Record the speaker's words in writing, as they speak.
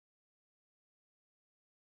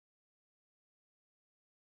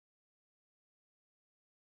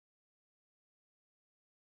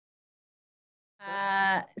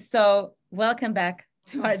So welcome back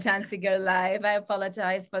to our Danziger Live. I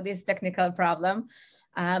apologize for this technical problem.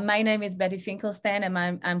 My name is Betty Finkelstein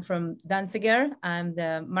and I'm from Danziger. I'm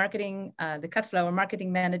the cut flower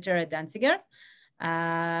marketing manager at Danziger.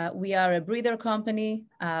 We are a breeder company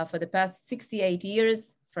for the past 68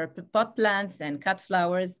 years for pot plants and cut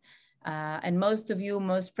flowers. And most of you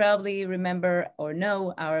most probably remember or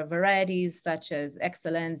know our varieties such as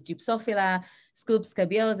Excellence, Gypsophila, Scoop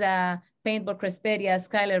Scabiosa, Paintball Crespedia,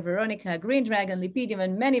 Skylar Veronica, Green Dragon, Lipidium,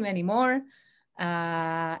 and many, many more.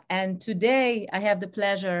 And today I have the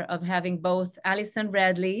pleasure of having both Alison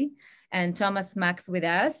Bradley and Tomasz Max with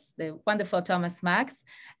us, the wonderful Tomasz Max.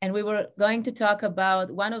 And we were going to talk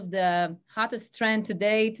about one of the hottest trends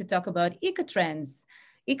today, to talk about eco-trends,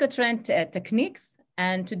 eco-trend techniques.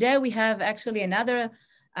 And today we have actually another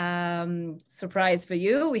surprise for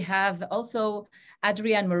you. We have also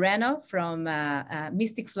Adrian Moreno from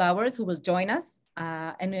Mystic Flowers who will join us.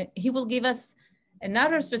 And he will give us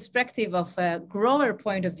another perspective of a grower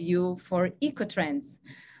point of view for eco-trends.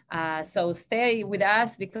 So stay with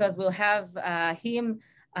us because we'll have him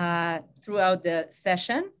throughout the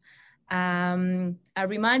session. I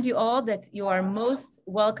remind you all that you are most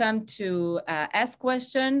welcome to ask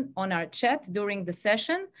questions on our chat during the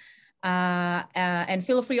session. And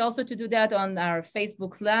feel free also to do that on our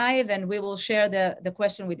Facebook Live, and we will share the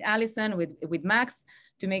question with Alison, with Max,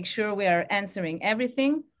 to make sure we are answering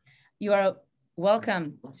everything. You are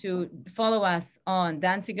welcome to follow us on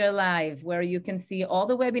Danziger Live, where you can see all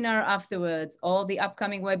the webinar afterwards, all the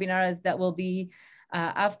upcoming webinars that will be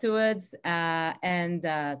afterwards, and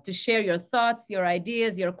to share your thoughts, your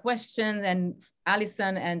ideas, your questions, and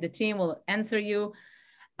Alison and the team will answer you.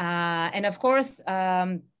 And of course,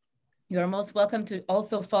 you're most welcome to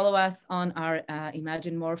also follow us on our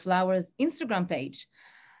Imagine More Flowers Instagram page,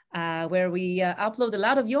 where we upload a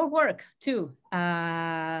lot of your work too.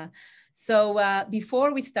 So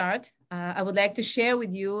before we start, I would like to share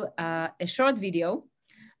with you a short video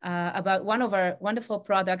about one of our wonderful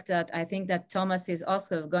products that I think that Tomasz is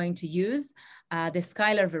also going to use, the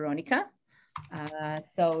Skylar Veronica.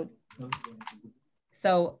 So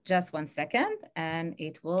just 1 second and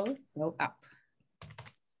it will go up.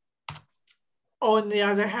 On the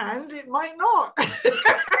other hand, it might not.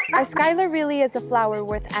 Our Skylar really is a flower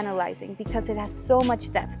worth analyzing because it has so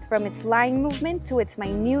much depth, from its line movement to its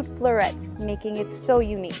minute florets, making it so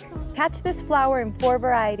unique. Catch this flower in 4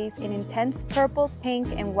 varieties in intense purple, pink,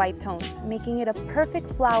 and white tones, making it a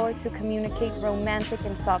perfect flower to communicate romantic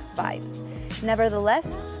and soft vibes.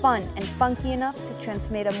 Nevertheless, fun and funky enough to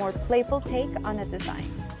transmit a more playful take on a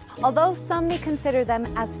design. Although some may consider them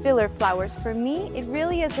as filler flowers, for me, it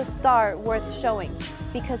really is a star worth showing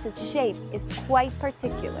because its shape is quite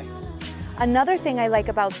particular. Another thing I like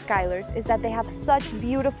about Skylars is that they have such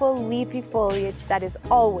beautiful leafy foliage that is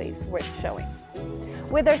always worth showing.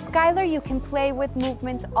 With our Skylar, you can play with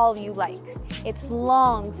movement all you like. Its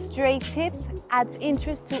long, straight tip adds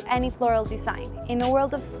interest to any floral design. In a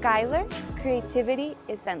world of Skylar, creativity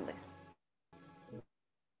is endless.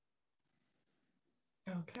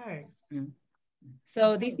 Okay.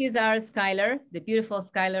 So this is our Skylar, the beautiful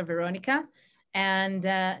Skylar Veronica. And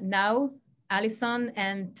now, Alison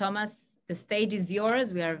and Tomasz, the stage is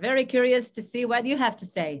yours. We are very curious to see what you have to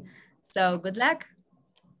say. So good luck.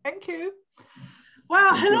 Thank you.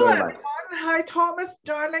 Well, hello everyone. Hi, Tomasz,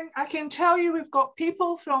 darling. I can tell you we've got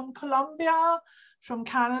people from Colombia, from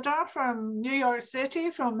Canada, from New York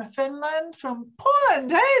City, from Finland, from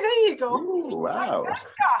Poland. Hey, there you go. Ooh, wow.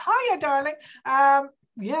 Hiya, darling.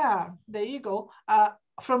 Yeah, there you go.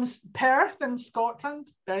 From Perth in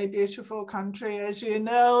Scotland, very beautiful country, as you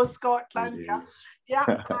know, Scotland. Yeah,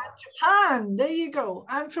 and Japan. There you go.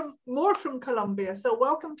 I'm more from Colombia, so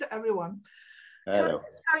welcome to everyone. Hello. Can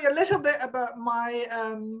I tell you a little bit about my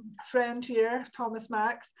friend here, Tomasz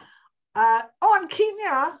Max? And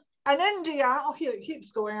Kenya and India. Oh, here it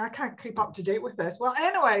keeps going. I can't keep up to date with this. Well,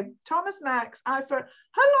 anyway, Tomasz Max. How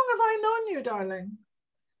long have I known you, darling?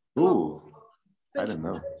 Ooh, I don't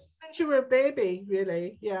know. Since you were a baby,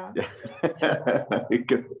 really, yeah.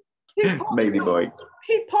 Baby boy.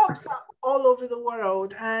 He pops up all over the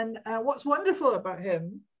world, and what's wonderful about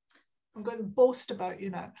him, I'm going to boast about you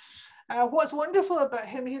now. What's wonderful about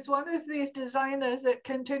him, he's one of these designers that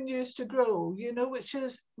continues to grow, you know, which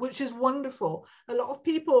is wonderful. A lot of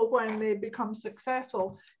people, when they become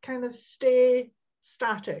successful, kind of stay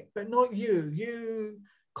static, but not you. You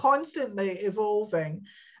constantly evolving.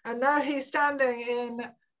 And now he's standing in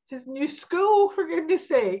his new school, for goodness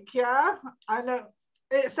sake, yeah? I know,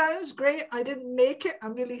 it sounds great. I didn't make it,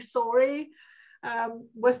 I'm really sorry.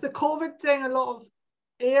 With the COVID thing, a lot of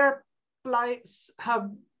air flights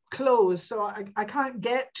have closed, so I can't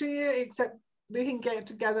get to you except we can get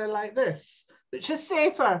together like this, which is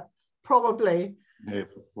safer, probably. Yeah,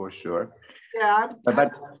 for sure. Yeah.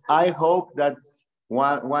 But I hope that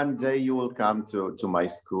one day you will come to my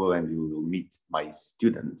school and you will meet my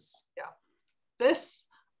students. Yeah. This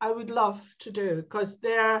I would love to do, because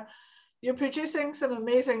you're producing some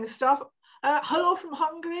amazing stuff. Hello from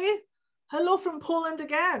Hungary. Hello from Poland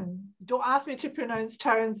again. Don't ask me to pronounce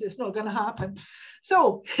towns, it's not going to happen.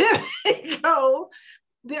 So here we go.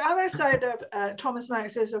 The other side of Thomas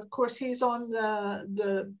Max is, of course, he's on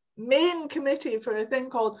the main committee for a thing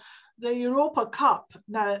called the Europa Cup.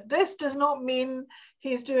 Now, this does not mean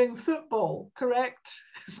he's doing football, correct?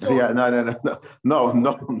 Yeah, no,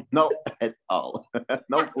 at all.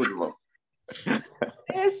 No football.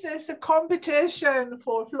 This is a competition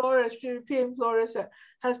for florists, European florists, that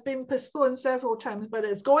has been postponed several times, but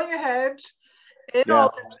it's going ahead in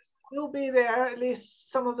August. We'll be there, at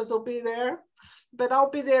least some of us will be there, but I'll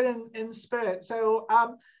be there in spirit. So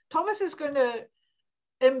Thomas is going to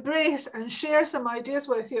embrace and share some ideas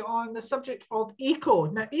with you on the subject of eco.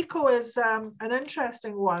 Now, eco is an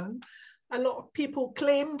interesting one. A lot of people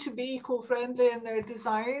claim to be eco-friendly in their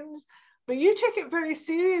designs, but you take it very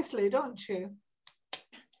seriously, don't you?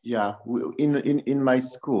 Yeah, in my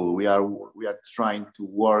school, we are trying to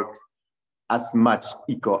work as much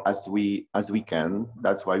eco as we can.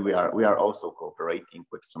 That's why we are also cooperating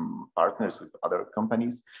with some partners, with other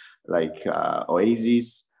companies like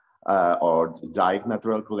Oasis or Dive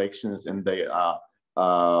Natural Collections, and they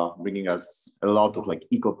are bringing us a lot of like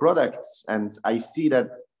eco products. And I see that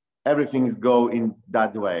everything go in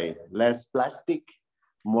that way: less plastic,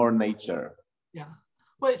 more nature. Yeah,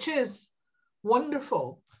 which is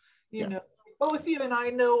wonderful. You know, both you and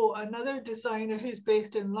I know another designer who's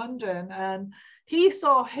based in London, and he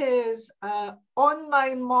saw his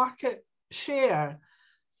online market share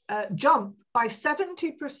jump by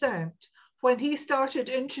 70% when he started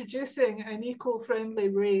introducing an eco-friendly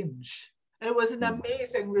range. It was an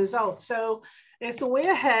amazing result. So it's a way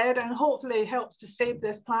ahead, and hopefully helps to save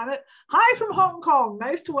this planet. Hi from Hong Kong.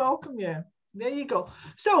 Nice to welcome you. There you go.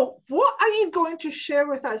 So what are you going to share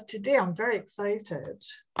with us today? I'm very excited.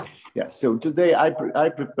 Yeah, so today I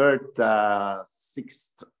prepared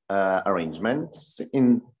 6 arrangements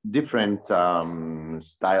in different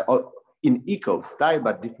style, or in eco style,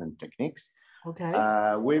 but different techniques. Okay.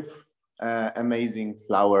 With amazing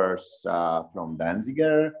flowers from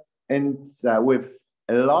Danziger, and with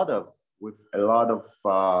a lot of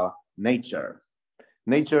nature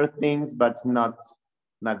things, but not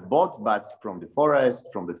bought, but from the forest,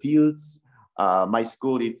 from the fields. My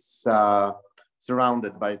school, it's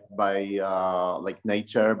surrounded by like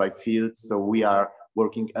nature, by fields. So we are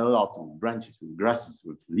working a lot with branches, with grasses,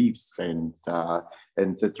 with leaves, and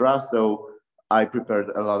etc. So I prepared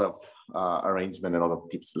a lot of arrangement, a lot of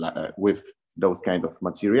tips with those kind of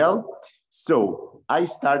material. So I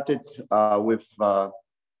started with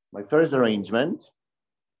my first arrangement.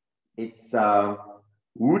 It's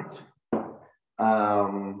wood.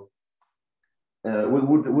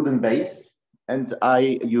 Wooden base, and I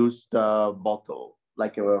used a bottle,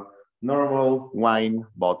 like a normal wine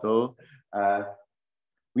bottle.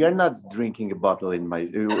 We are not drinking a bottle in my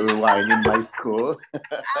wine in my school.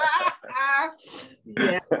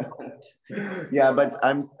 Yeah. Yeah, but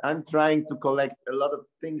I'm trying to collect a lot of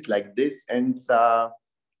things like this and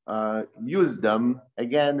use them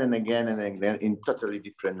again and again and again in totally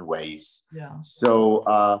different ways. Yeah. So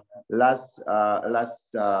last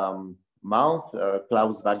month,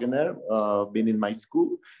 Klaus Wagener been in my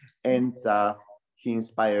school, and he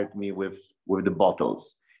inspired me with the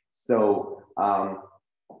bottles. So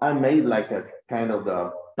I made like a kind of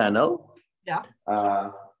the panel. Yeah.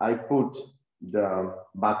 I put the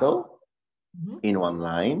bottle in one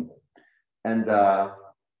line, and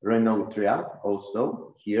Renotria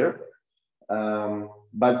also here,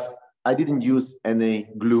 but I didn't use any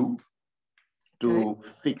glue to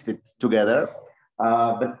fix it together,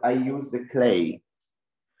 but I used the clay.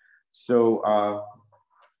 So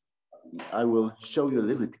I will show you a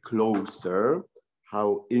little bit closer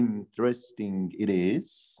how interesting it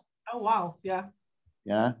is. Oh, wow. Yeah.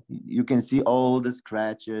 Yeah, you can see all the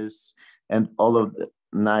scratches and all of the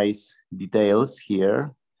nice details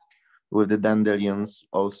here with the dandelions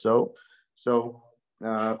also. So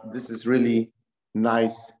this is really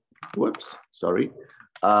nice, whoops, sorry,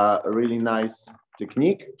 really nice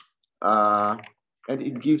technique. And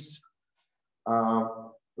it gives a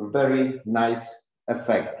very nice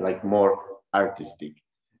effect, like more artistic.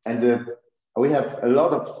 And we have a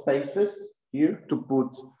lot of spaces here to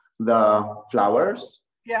put the flowers.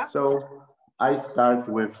 Yeah. So I start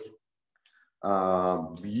with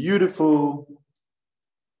Beautiful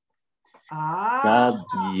scabiosa.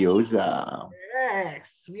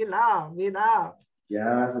 Yes, we love.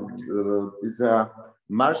 Yeah, it's a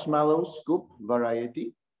marshmallow scoop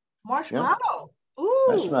variety. Marshmallow. Yeah. Ooh,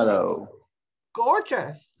 Marshmallow.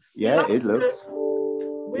 gorgeous. Yeah, it looks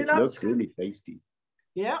really tasty.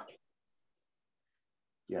 Yeah.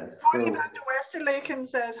 Yes. Talking So, about Westerlaken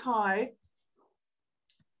says hi.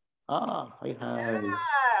 hi.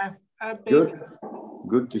 Yeah.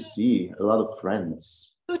 Good to see a lot of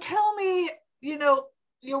friends. So tell me,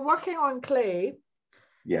 you're working on clay.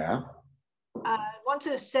 Yeah. Once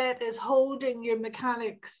it's set, is holding your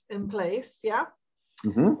mechanics in place, yeah?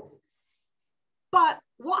 Mm-hmm. But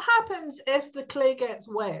what happens if the clay gets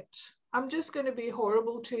wet? I'm just going to be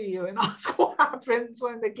horrible to you and ask what happens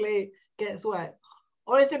when the clay gets wet.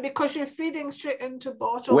 Or is it because you're feeding straight into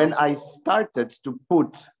bottles? When I started to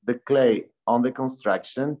put the clay on the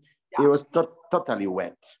construction, it was totally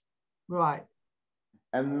wet. Right.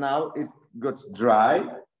 And now it got dry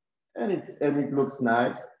and it looks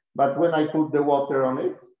nice. But when I put the water on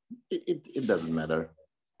it, it doesn't matter.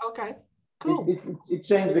 Okay, cool. It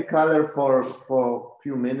changed the color for a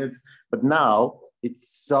few minutes, but now it's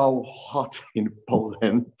so hot in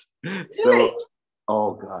Poland. Really? So,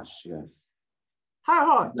 oh gosh, yes. How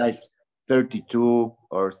hot? It's like 32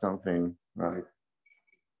 or something, right?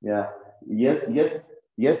 Yeah. Yes.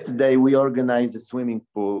 Yesterday we organized a swimming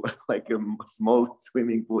pool, like a small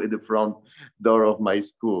swimming pool in the front door of my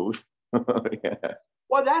school. Yeah.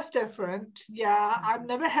 Well, that's different. Yeah, I've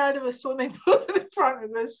never heard of a swimming pool in front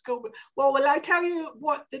of the school. Well, will I tell you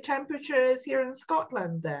what the temperature is here in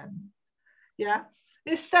Scotland then? Yeah,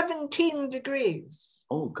 it's 17 degrees.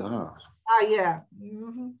 Oh gosh. Ah, yeah.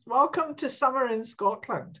 Welcome to summer in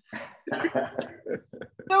Scotland.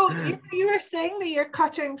 So you were saying that you're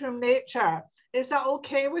cutting from nature. Is that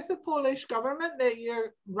okay with the Polish government that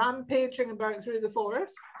you're rampaging about through the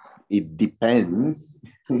forests? It depends.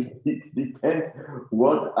 It depends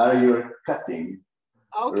what are you cutting.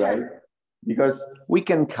 Okay. Right? Because we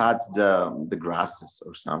can cut the grasses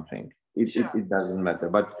or something. It doesn't matter.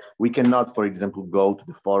 But we cannot, for example, go to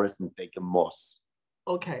the forest and take a moss.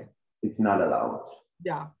 Okay. It's not allowed.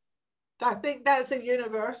 Yeah. I think that's a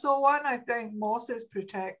universal one. I think moss is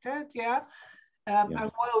protected, yeah.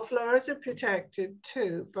 And wildflowers are protected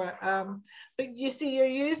too. But you see, you're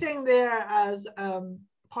using there as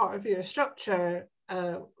part of your structure.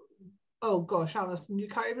 Oh gosh, Alison, you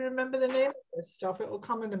can't even remember the name of this stuff. It will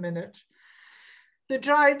come in a minute. The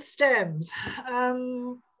dried stems,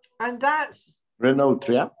 and that's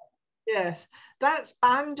Renotria. Yes, that's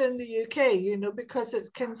banned in the UK, because it's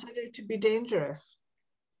considered to be dangerous.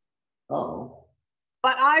 Oh.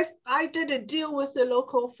 But I did a deal with the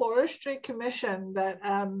local forestry commission that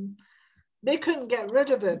they couldn't get rid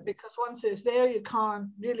of it because once it's there, you can't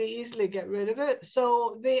really easily get rid of it.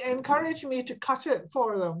 So they encouraged me to cut it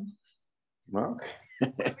for them. Okay.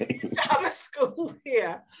 We used to have a school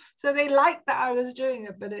here, so they liked that I was doing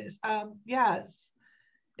it. But it's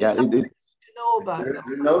it's something to know about.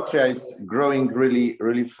 Renotria is growing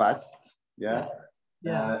really fast. Yeah.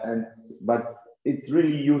 But it's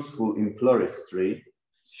really useful in floristry.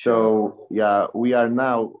 So yeah, we are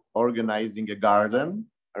now organizing a garden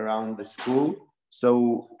around the school.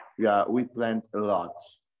 So yeah, we plant a lot,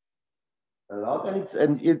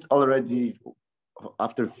 and it's already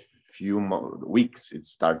after few weeks it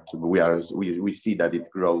starts to we see that it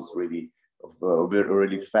grows really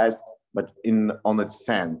fast. But on its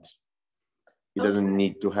sand, it doesn't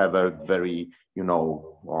need to have a very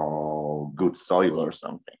good soil or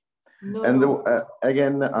something. No. And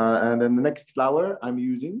again, and then the next flower I'm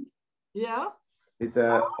using, it's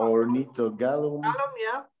a ornithogalum,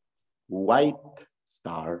 white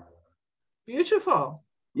star. Beautiful.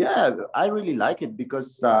 Yeah, I really like it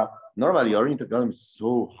because normally ornithogalum is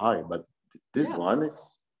so high, but this one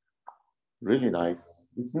is really nice.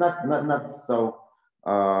 It's not so.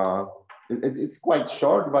 It's quite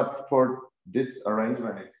short, but for this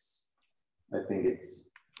arrangement, I think it's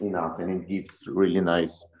enough, and it gives really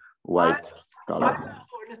nice white color. I love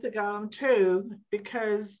ornithogalum too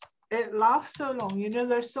because it lasts so long.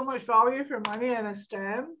 There's so much value for money in a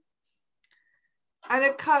stem, and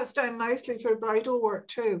it cuts down nicely for bridal work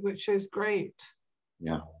too, which is great.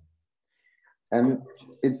 Yeah, and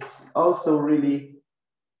it's also really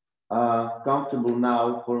comfortable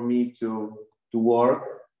now for me to work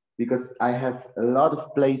because I have a lot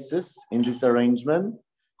of places in this arrangement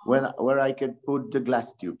where I can put the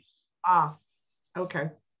glass tubes. Ah,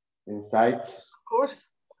 okay. Inside. Of course.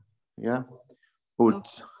 Yeah.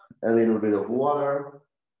 Put a little bit of water.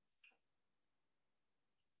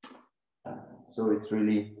 So it's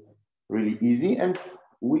really really easy, and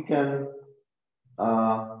we can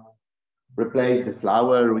replace the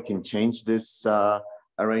flower. We can change this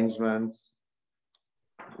arrangement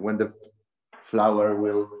when the flower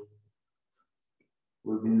will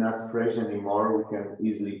be not fresh anymore. We can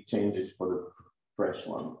easily change it for the fresh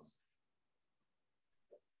ones.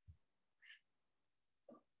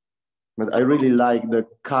 But I really like the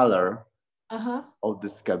color of the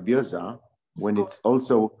scabiosa when it's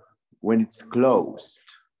closed.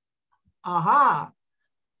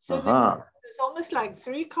 So there's almost like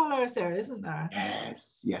 3 colors there, isn't there?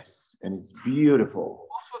 Yes, yes, and it's beautiful.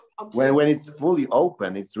 When it's fully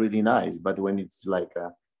open, it's really nice. But when it's like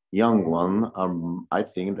a young one, I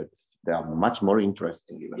think that they are much more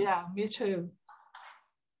interesting even. Yeah, me too.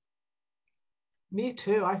 Me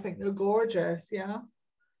too. I think they're gorgeous. Yeah.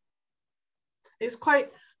 It's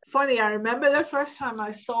quite funny. I remember the first time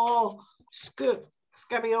I saw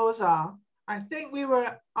Scabiosa. I think we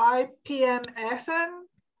were IPMSing,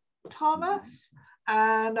 Tomasz,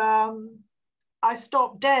 and I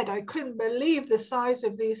stopped dead. I couldn't believe the size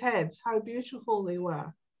of these heads, how beautiful they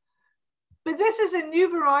were. But this is a new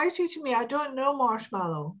variety to me. I don't know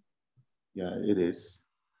marshmallow. Yeah, it is.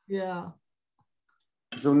 Yeah.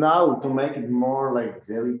 So now to make it more like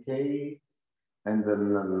jelly cake and the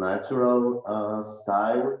natural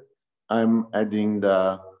style, I'm adding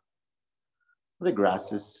the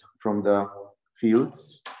grasses from the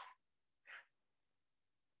fields.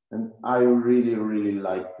 And I really, really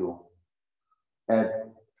like to add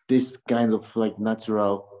this kind of like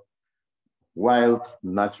natural, wild,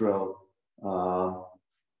 natural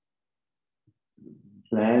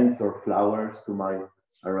plants or flowers to my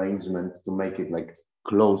arrangement to make it like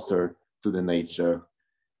closer to the nature.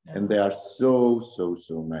 Yeah. And they are so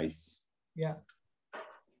nice. Yeah.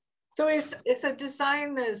 So it's a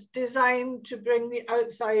design that's designed to bring the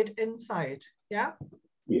outside inside. Yeah.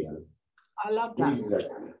 Yeah. I love that.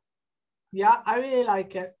 Exactly. Yeah, I really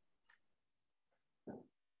like it.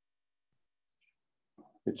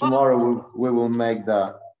 Tomorrow we will make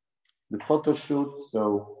the photo shoot,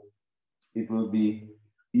 so it will be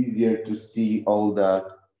easier to see all the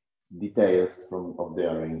details of the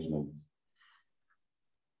arrangement.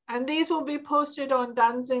 And these will be posted on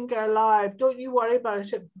Danziger Live. Don't you worry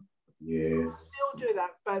about it. Yes. We'll do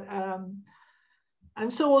that, but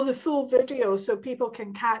and so will the full video, so people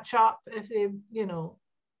can catch up if they, you know.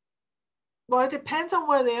 Well, it depends on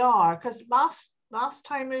where they are, because last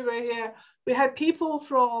time we were here, we had people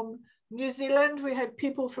from New Zealand, we had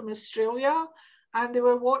people from Australia, and they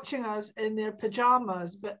were watching us in their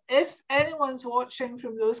pajamas. But if anyone's watching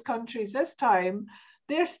from those countries this time,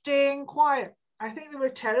 they're staying quiet. I think they were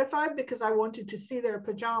terrified because I wanted to see their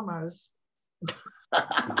pajamas.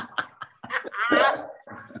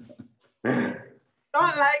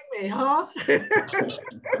 Not like me, huh?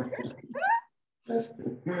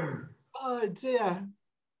 Oh dear.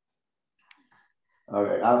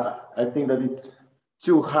 Okay, I think that it's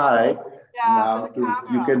too high now, so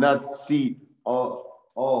you cannot see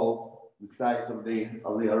all the size of the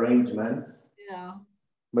arrangement. Yeah.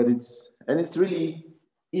 But it's really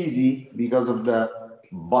easy because of the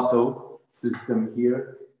bottle system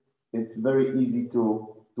here. It's very easy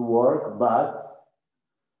to work, but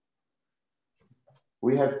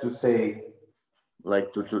we have to say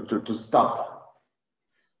like to stop.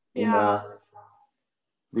 Yeah.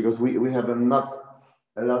 Because we have not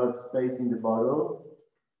a lot of space in the bottle.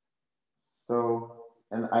 So,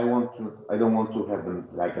 and I don't want to have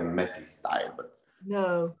like a messy style, but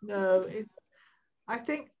no, it's I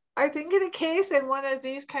think in a case in one of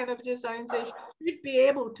these kind of designs, they should be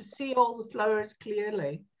able to see all the flowers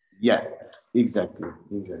clearly. Yeah, exactly.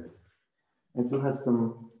 And to have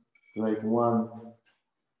some like one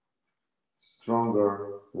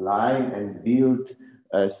stronger line and build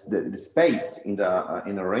the space in the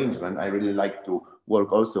in arrangement. I really like to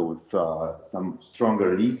work also with some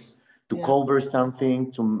stronger leaves to cover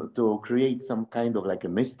something, to create some kind of like a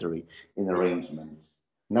mystery in arrangement,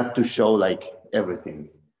 not to show like everything.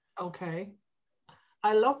 Okay.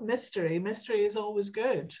 I love mystery. Mystery is always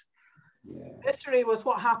good. Yeah. Mystery was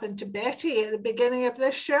what happened to Betty at the beginning of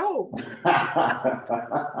this show.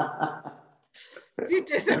 You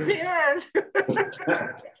disappeared.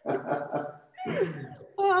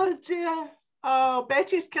 Oh dear. Oh,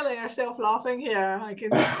 Betty's killing herself laughing here. I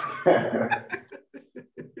can.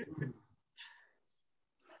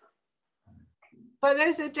 But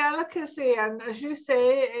there's a delicacy, and as you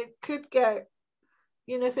say, it could get,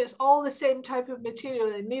 you know, if it's all the same type of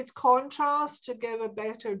material, it needs contrast to give a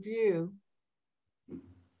better view.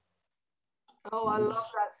 Oh, I love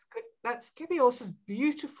that. That Scabiosa is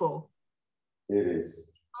beautiful. It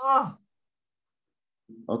is. Oh.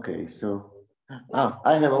 Okay, so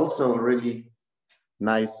I have also really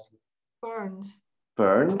nice ferns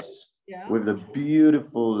with a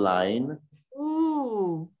beautiful line.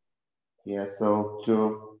 Ooh. Yeah,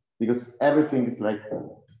 so because everything is like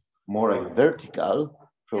more like vertical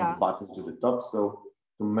from the bottom to the top, so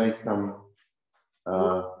to make some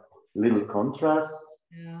little contrast.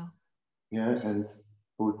 Yeah, and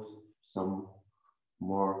put some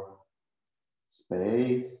more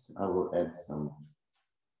space. I will add some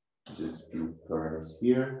just few ferns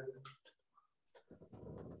here.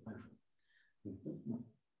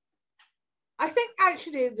 I think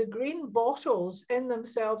actually the green bottles in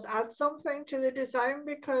themselves add something to the design,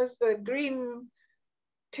 because the green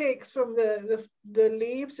takes from the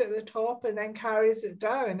leaves at the top and then carries it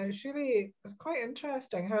down. It's quite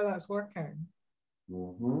interesting how that's working.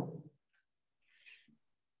 Mm-hmm.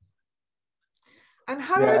 And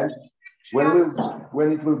how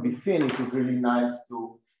when it will be finished, it's really nice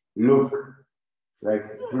to look like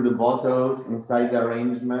through the bottles inside the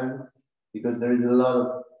arrangement, because there is a lot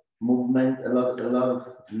of movement, a lot of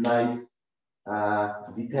nice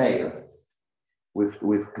details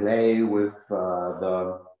with clay, with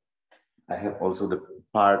I have also the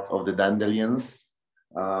part of the dandelions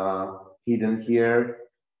hidden here.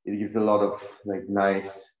 It gives a lot of like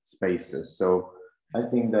nice spaces. So I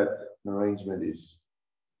think that arrangement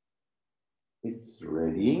it's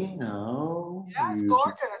ready now. Yeah, it's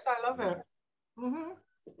gorgeous. I love it. Mm-hmm.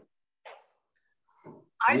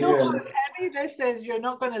 I know how heavy this is. You're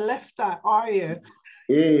not going to lift that, are you?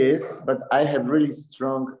 Yes, but I have really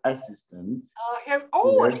strong assistant.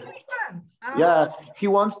 Assistant. Yeah, he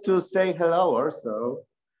wants to say hello also.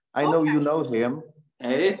 I know you know him.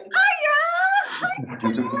 Hey. Hiya!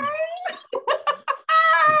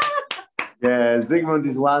 Yeah, Zygmunt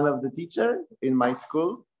is one of the teacher in my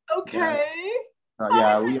school. Okay.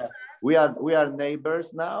 Yeah, we are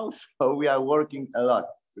neighbors now, so we are working a lot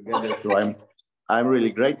together. So I'm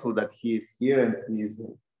really grateful that he is here and he's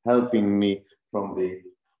helping me from the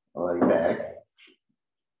back.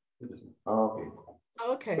 Okay.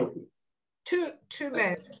 Okay. Two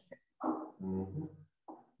men. Mm-hmm.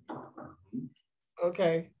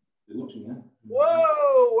 Okay.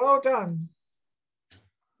 Whoa, well done.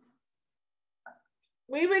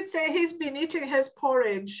 We would say he's been eating his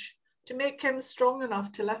porridge to make him strong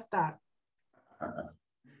enough to lift that.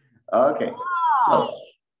 Okay. So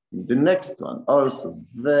the next one also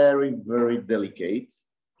very, very delicate.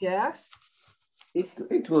 Yes.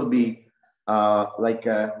 It will be like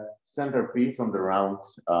a centerpiece on the round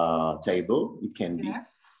table. It can be.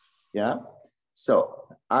 Yes. Yeah. So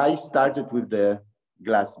I started with the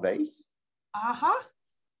glass vase.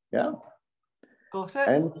 Yeah. Got it.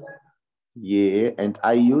 And yeah, and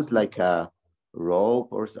I use like a rope,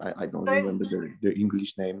 or I don't remember the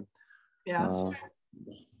English name. Yes.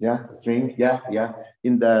 Yeah, string. Yeah.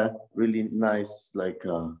 In the really nice like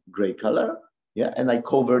gray color. Yeah, and I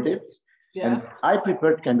covered it. Yeah. And I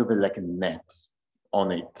prepared kind of like a net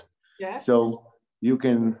on it. Yeah. So you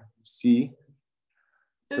can see.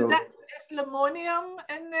 So that is limonium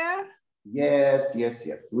in there? Yes.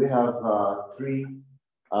 We have three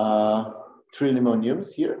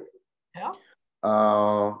limoniums here. Yeah.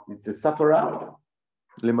 It's a saffron,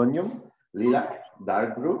 limonium, lilac,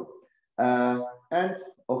 dark blue, and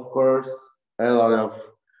of course a lot of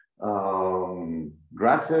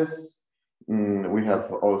grasses. We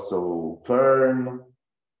have also fern,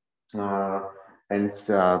 and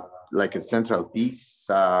like a central piece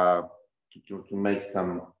to make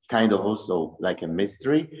some kind of also like a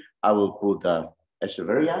mystery. I will put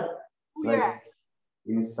echeveria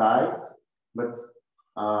inside, but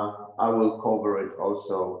I will cover it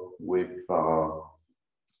also with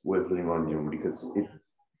limonium, because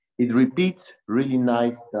it repeats really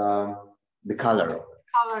nice the color.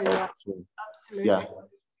 Absolutely. Yeah,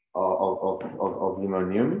 of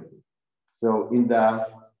limonium. So in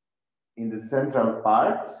the central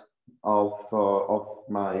part of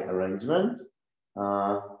my arrangement,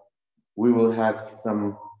 we will have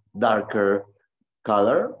some darker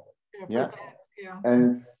color. Yeah.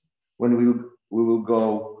 And when we will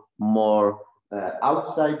go more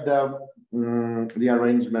outside the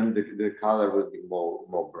arrangement, the color will be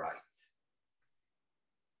more bright.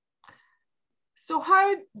 So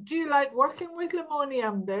how do you like working with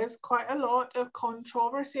limonium? There's quite a lot of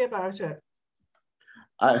controversy about it.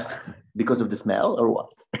 Because of the smell or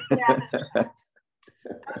what? Yeah,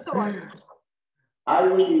 that's the one. I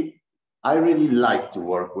really like to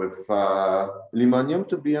work with limonium,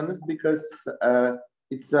 to be honest, because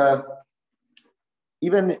it's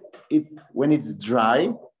even when it's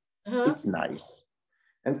dry, it's nice.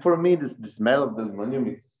 And for me, the smell of the limonium,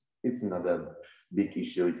 it's not big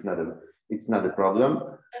issue. It's not a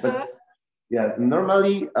problem. But yeah,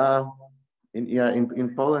 normally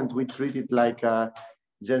in Poland we treat it like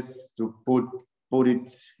just to put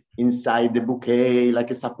it inside the bouquet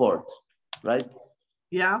like a support, right?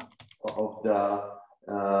 Yeah. Of the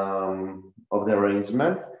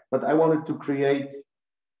arrangement. But I wanted to create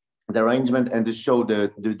the arrangement and to show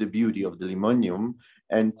the beauty of the limonium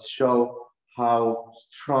and show how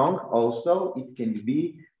strong also it can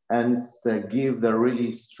be and give the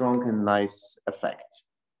really strong and nice effect.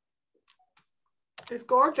 It's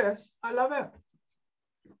gorgeous. I love it.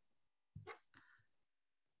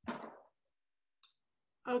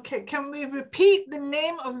 Okay, can we repeat the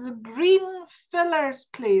name of the green fillers,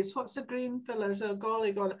 please? What's the green fillers? Oh,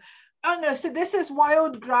 golly, golly. Oh, no, so this is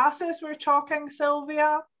wild grasses we're talking,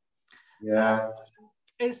 Sylvia? Yeah.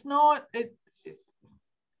 It's not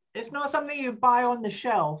something you buy on the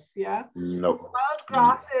shelf, yeah? No. Wild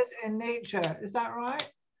grasses in nature, is that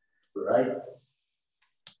right? Right.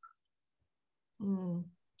 Mm.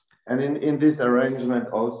 And in this arrangement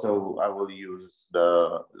also, I will use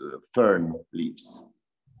the fern leaves.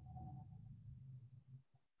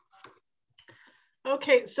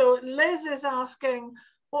 Okay, so Liz is asking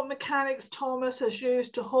what mechanics Tomasz has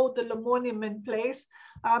used to hold the limonium in place.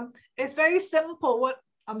 It's very simple.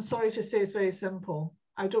 I'm sorry to say, it's very simple.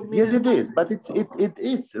 I don't mean yes, it is, but it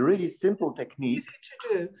is a really simple technique. Easy to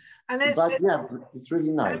do, and it's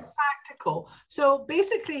really nice. Practical. So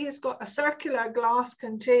basically, he's got a circular glass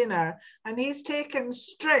container, and he's taken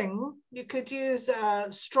string. You could use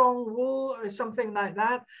strong wool or something like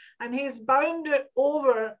that, and he's bound it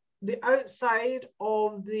over the outside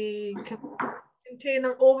of the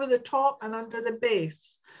container, over the top and under the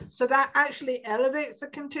base. So that actually elevates the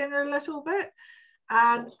container a little bit,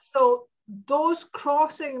 and so those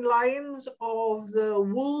crossing lines of the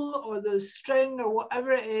wool or the string or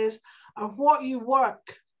whatever it is are what you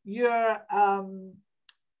work your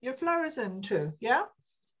flowers into, yeah?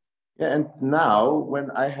 Yeah, and now when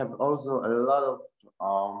I have also a lot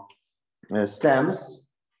of stems,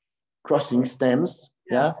 crossing stems,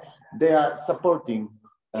 yeah, they are supporting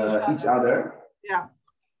each other. Yeah.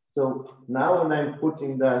 So now when I'm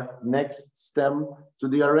putting the next stem to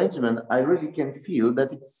the arrangement, I really can feel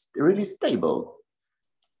that it's really stable.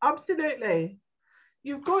 Absolutely.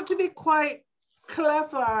 You've got to be quite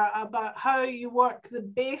clever about how you work the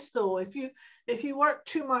base though. If you work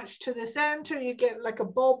too much to the center, you get like a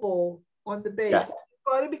bobble on the base. Yeah. You've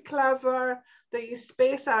got to be clever that you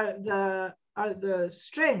space out the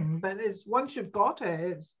string, but once you've got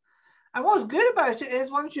it, and what's good about it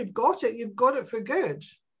is once you've got it for good.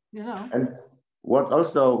 You know. And what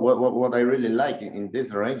I really like in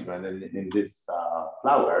this arrangement and in this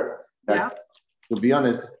flower, that to be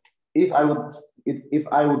honest, if I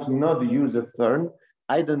would not use a fern,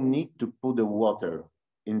 I don't need to put the water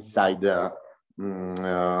inside the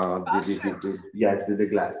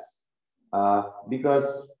glass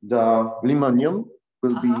because the limonium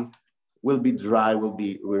will be dry, will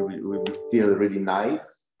be still really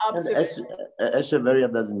nice. Absolutely. And echeveria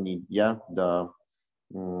doesn't need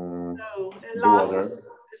no, it lasts.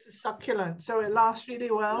 This is succulent, so it lasts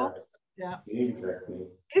really well. Yeah, exactly.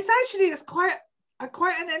 It's quite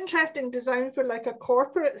an interesting design for like a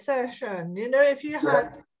corporate session. You know, if you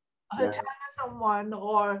had a hotel or someone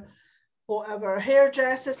or whatever,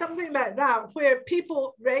 hairdresser, something like that, where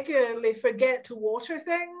people regularly forget to water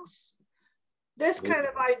things. This kind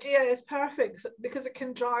of idea is perfect because it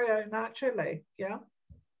can dry out naturally. Yeah.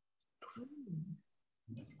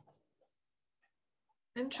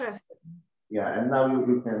 Interesting. Yeah, and now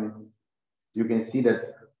you can see that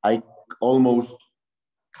I almost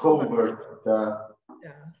covered the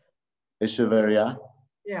echeveria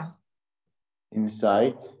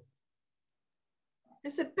inside.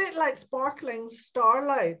 It's a bit like sparkling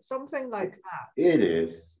starlight, something like that. It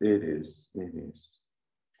is.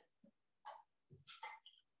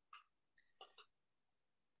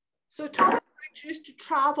 So Tomasz used to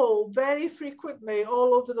travel very frequently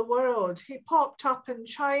all over the world. He popped up in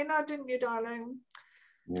China, didn't you, darling?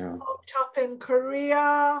 Yeah. Popped up in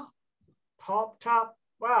Korea, popped up,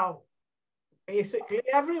 well, basically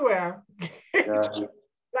everywhere.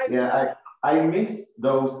 I missed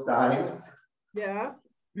those times. Yeah.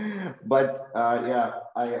 But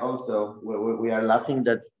I also, we are laughing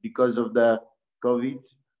that because of the COVID,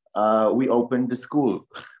 we opened the school.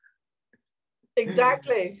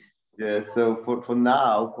 Exactly. Yeah, so for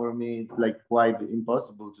now, for me, it's like quite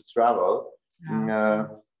impossible to travel.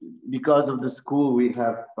 Because of the school, we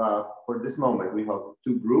have, for this moment, we have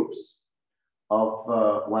two groups.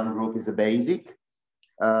 One group is a basic,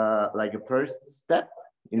 like a first step.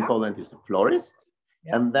 In Poland is a florist.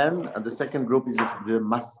 Yeah. And then the second group is the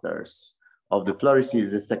masters of the floristry,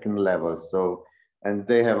 is the second level. So, and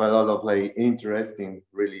they have a lot of like interesting,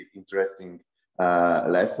 really interesting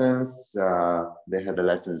lessons. They had the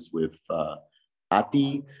lessons with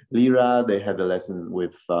Ati Lira. They had a lesson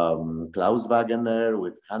with Klaus Wagener,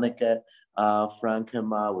 with Hanneke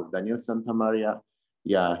Frankema, with Daniel Santamaria.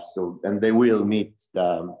 Yeah, so, and they will meet,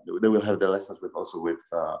 they will have the lessons with also with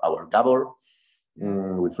our Gabor,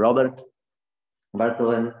 with Robert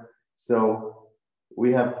Bartolen. So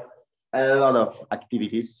we have a lot of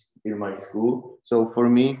activities in my school. So for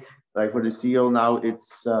me, like for the CEO now,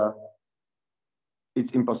 it's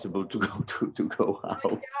impossible to go out.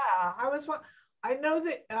 Yeah, I know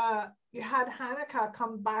that you had Hanneke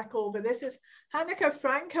come back over. This is Hanneke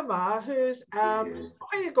Frankema, who's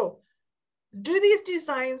there you go. Do these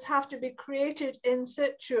designs have to be created in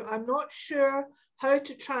situ? I'm not sure how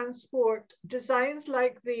to transport designs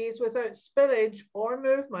like these without spillage or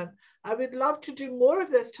movement. I would love to do more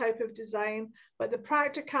of this type of design, but the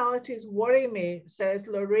practicalities worry me, says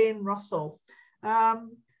Lorraine Russell.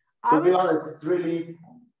 To be honest, it's really,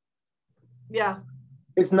 yeah,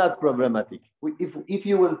 it's not problematic. If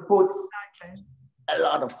you will put a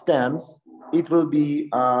lot of stems, it will be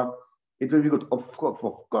good. Of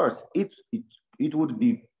course, it would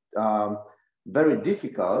be very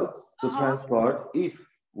difficult to transport if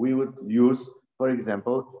we would use, for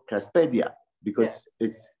example, Craspedia, because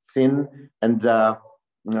it's thin and the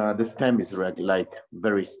stem is like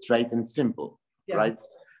very straight and simple, right?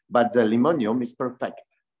 But the limonium is perfect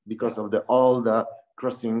because of all the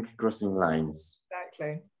crossing lines.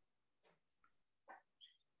 Exactly.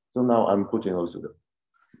 So now I'm putting also the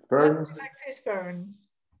ferns. Ferns.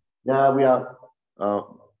 Yeah, we are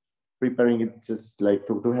preparing it just like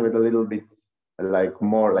to have it a little bit like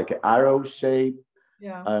more like an arrow shape.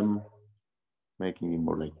 Yeah. I'm making it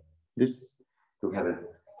more like this to have it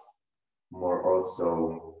more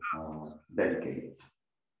also delicate.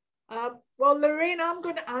 Well, Lorraine, I'm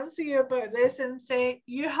going to answer you about this and say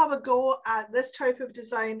you have a go at this type of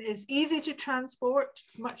design. It's easy to transport.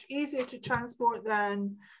 It's much easier to transport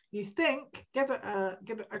than you think. Give it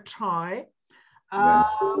a try.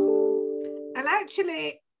 And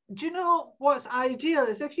actually, do you know what's ideal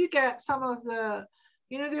is if you get some of the,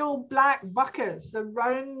 you know, the old black buckets, the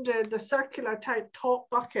rounded, the circular type top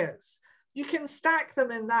buckets, you can stack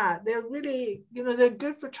them in that. They're really, you know, they're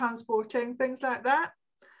good for transporting things like that.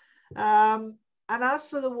 And as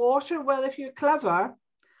for the water, well, if you're clever,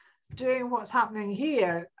 doing what's happening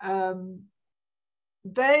here,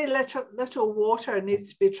 very little water needs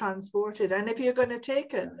to be transported. And if you're going to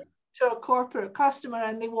take it to a corporate customer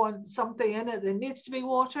and they want something in it that needs to be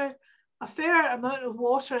watered, a fair amount of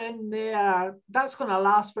water in there, that's going to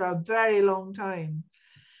last for a very long time.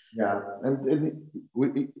 Yeah, and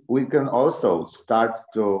we can also start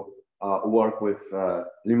to work with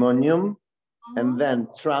limonium and then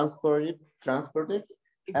transport it.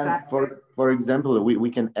 Exactly. And for example,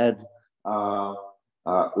 we can add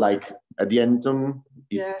like adiantum,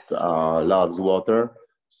 it loves water.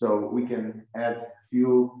 So we can add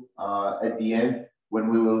few at the end when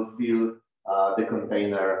we will fill the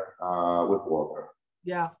container with water.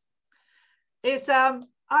 Yeah, it's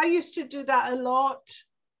I used to do that a lot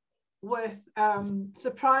with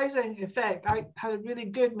surprising effect. I had a really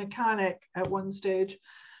good mechanic at one stage,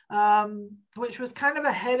 which was kind of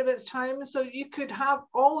ahead of its time. So you could have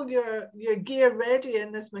all your gear ready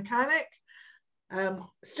in this mechanic.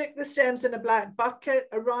 Stick the stems in a black bucket,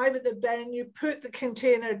 arrive at the venue, put the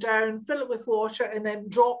container down, fill it with water, and then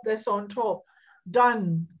drop this on top.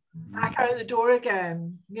 Done. Back out the door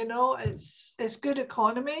again. You know, it's good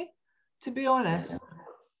economy, to be honest.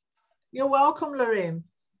 You're welcome, Lorraine.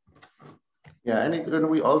 Yeah, and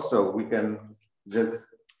we can just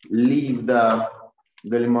leave the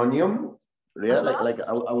limonium, like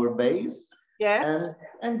our base. Yes.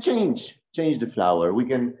 And change the flower. We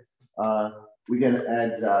can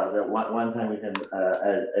add one time we can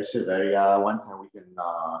add echeveria. One time we can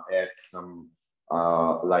add some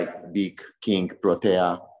like big king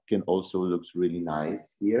protea. Can also looks really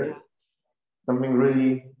nice here. Something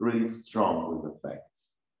really strong with effects.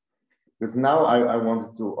 Because now I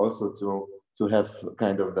wanted to also to have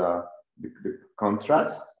kind of the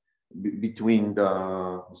contrast between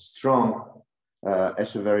the strong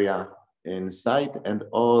echeveria inside and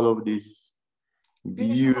all of these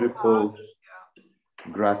beautiful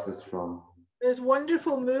grasses from. There's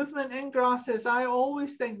wonderful movement in grasses. I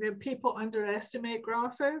always think that people underestimate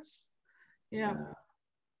grasses. Yeah.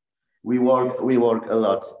 We work a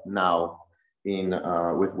lot now in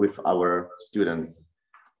with our students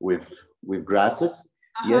with grasses.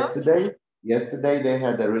 Yesterday they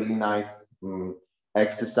had a really nice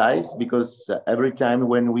exercise, because every time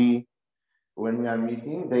when we are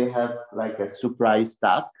meeting, they have like a surprise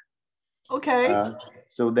task. Okay.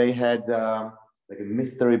 So they had like a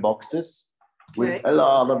mystery boxes with Okay. a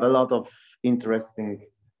lot of interesting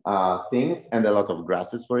things and a lot of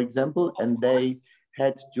grasses, for example, and they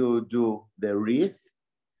had to do the wreath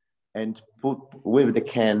and put with the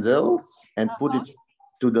candles and put it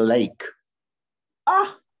to the lake.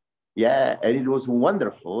 Ah. Yeah, and it was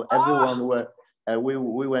wonderful. Everyone were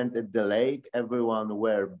we went at the lake. Everyone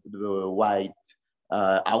wear the white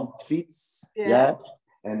outfits. Yeah.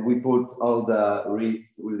 And we put all the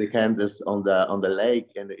wreaths with the candles on the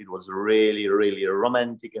lake, and it was really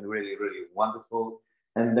romantic and really wonderful.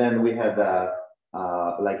 And then we had a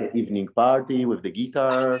like an evening party with the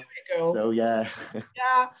guitar. So yeah.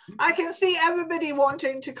 Yeah, I can see everybody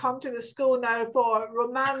wanting to come to the school now for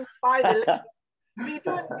romance by the lake. We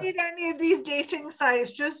don't need any of these dating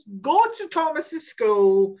sites. Just go to Tomas's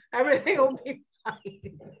school. Everything will be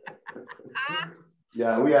fine.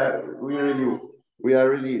 Yeah, we are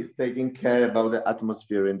really taking care about the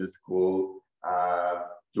atmosphere in the school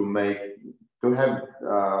to make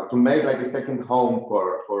like a second home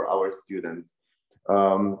for our students.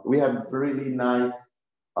 We have really nice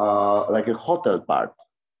like a hotel part.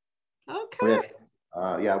 Okay.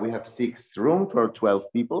 We have 6 rooms for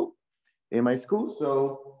 12 people in my school,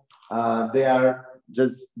 so they're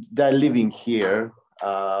living here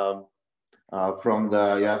from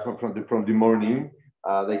the morning.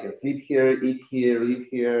 They can sleep here, eat here, live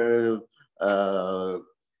here.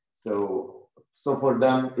 So for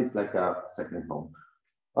them, it's like a second home.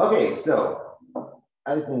 Okay, so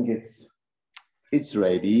I think it's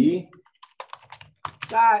ready.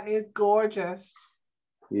 That is gorgeous.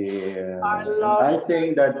 Yeah, I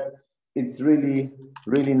think that it's really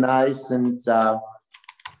nice, and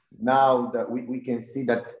now that we can see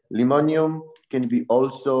that limonium can be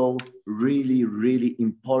also really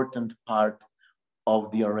important part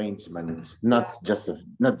of the arrangement, not just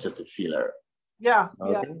a filler. Yeah.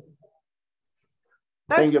 Okay. Yeah.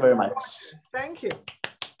 Thank you very much. Thank you.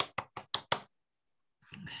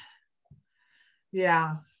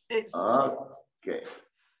 Yeah, it's okay.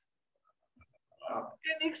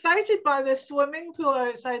 I'm excited by the swimming pool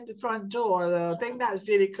outside the front door, though. I think that's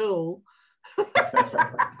really cool.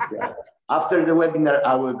 Yeah. After the webinar,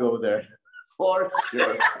 I will go there for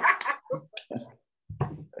sure.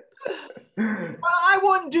 Well, I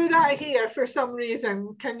won't do that here for some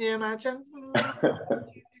reason. Can you imagine? 2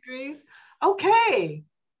 degrees. Okay.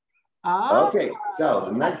 Okay, so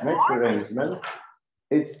the next arrangement,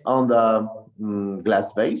 it's on the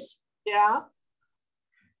glass vase. Yeah.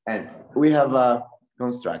 And we have a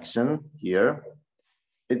construction here.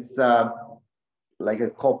 It's like a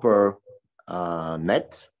copper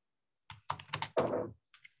net.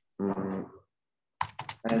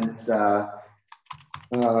 And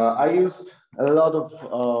I used a lot of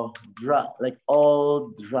all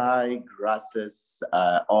dry grasses,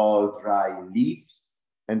 all dry leaves,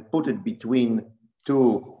 and put it between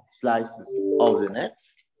 2 slices of the net.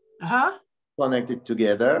 Connected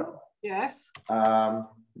together. Yes.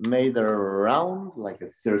 Made a round, like a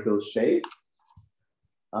circle shape,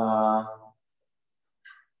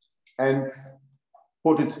 and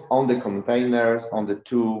put it on the containers on the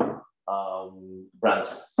 2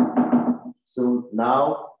 branches. So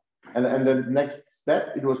now, and the next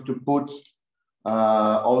step, it was to put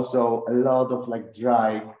also a lot of like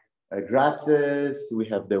dry grasses. We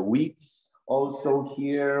have the weeds also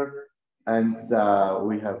here, and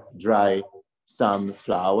we have dry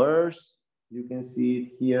sunflowers. You can see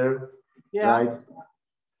it here, right?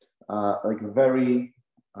 Like very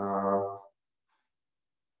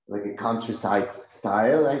like a countryside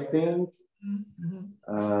style, I think.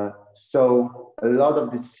 So a lot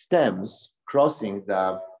of the stems crossing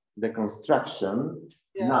the construction.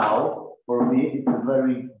 Now, for me, it's a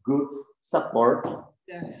very good support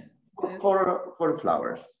for the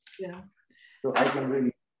flowers. Yeah. So I can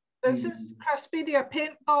really. This is Craspedia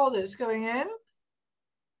paintball that's going in.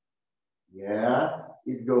 Yeah,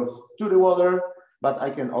 it goes to the water, but I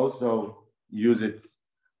can also use it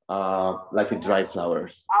like a dry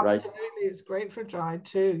flowers, right? Absolutely, it's great for dry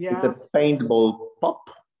too. Yeah. It's a paintball pop.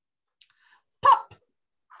 Pop.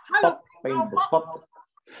 Pop, paintball pop.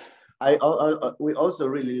 We also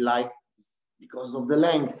really like this because of the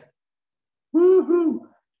length. Woohoo!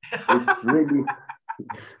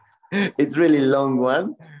 It's really long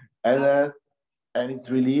one, and it's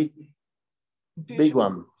really big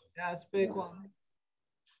one. Yeah, it's a big one.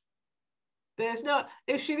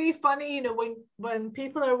 It's really funny, you know, when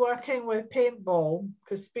people are working with paintball,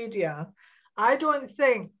 Craspedia, I don't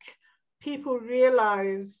think people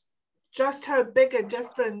realize just how big a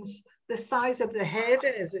difference the size of the head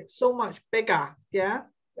is. It's so much bigger, yeah?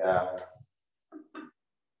 Yeah,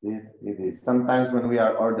 it is. Sometimes when we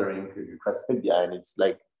are ordering Craspedia and it's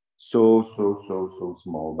like so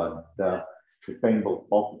small, but the paintball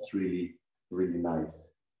pop is really, really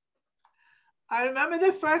nice. I remember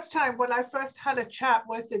the first time when I first had a chat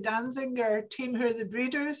with the Danziger team, who are the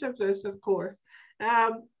breeders of this, of course,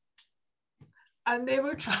 and they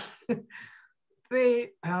were trying.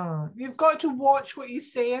 You've got to watch what you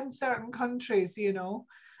say in certain countries, you know,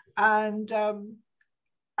 and the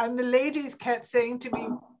ladies kept saying to me,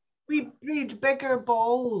 "We breed bigger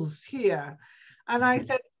balls here," and I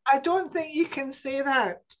said, "I don't think you can say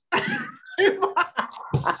that too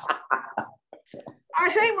much. I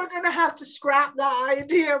think we're going to have to scrap that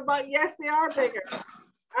idea, but yes, they are bigger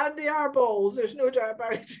and they are balls. There's no doubt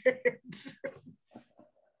about it."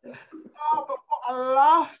 Oh, but what a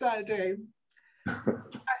laugh that day.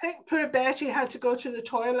 I think poor Betty had to go to the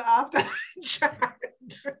toilet after that chat.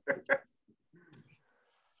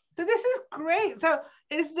 So this is great. So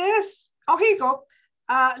is this, oh, here you go.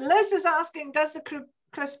 Liz is asking, does the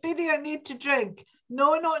Craspedia need to drink?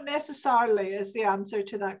 No, not necessarily is the answer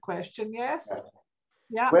to that question, yes?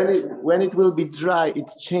 Yeah. When it will be dry, it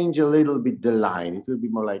change a little bit the line. It will be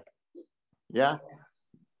more like, yeah.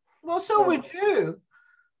 Well, so would you.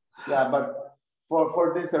 Yeah, but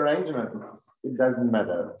for this arrangement, it doesn't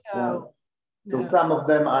matter. No. Yeah. So some of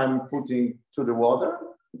them I'm putting to the water.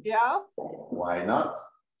 Yeah. Why not?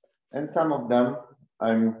 And some of them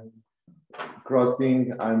I'm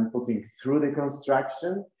crossing, I'm putting through the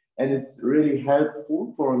construction, and it's really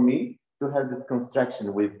helpful for me to have this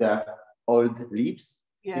construction with the old leaves,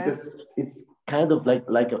 yes, because it's kind of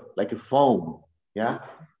like a foam. Yeah,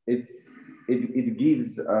 it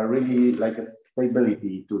gives really like a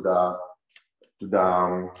stability to the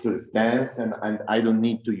stems, and I don't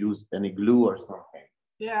need to use any glue or something.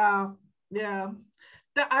 Yeah, yeah.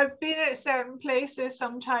 I've been at certain places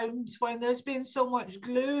sometimes when there's been so much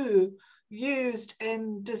glue used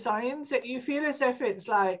in designs that you feel as if it's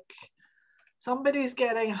like somebody's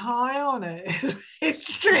getting high on it. It's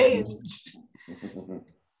strange.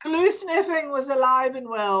 Glue sniffing was alive and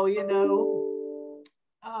well, you know.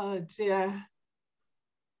 Oh dear.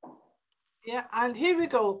 Yeah, and here we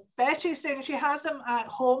go. Betty's saying she has them at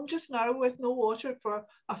home just now with no water for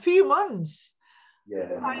a few months.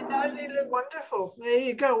 Yeah. I know, they look wonderful. There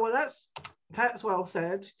you go. Well, that's well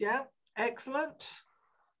said. Yeah, excellent.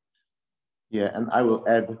 Yeah, and I will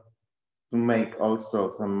add to make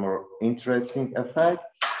also some more interesting effects.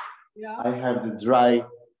 Yeah. I have the dry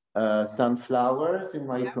sunflowers in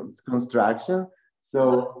my construction,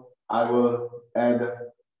 so I will add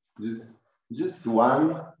just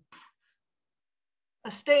one.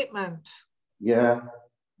 A statement. Yeah.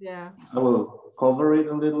 Yeah. I will cover it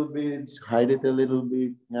a little bit, hide it a little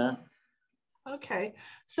bit. Yeah. Okay.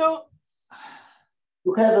 So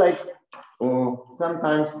you have like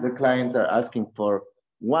sometimes the clients are asking for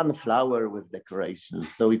one flower with decoration,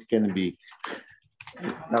 so it can be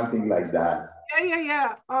something like that.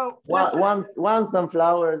 Yeah. Oh, one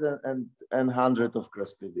sunflowers and hundred of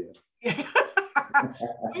Craspedia.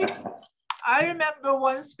 I remember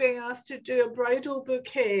once being asked to do a bridal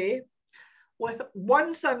bouquet with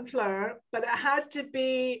one sunflower, but it had to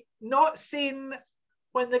be not seen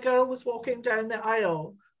when the girl was walking down the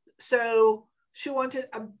aisle. So she wanted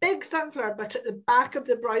a big sunflower, but at the back of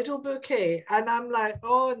the bridal bouquet. And I'm like,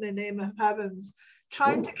 oh, in the name of heavens,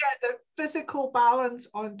 trying to get the physical balance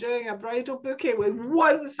on doing a bridal bouquet with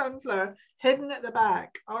one sunflower hidden at the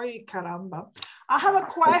back. Ay, caramba. I have a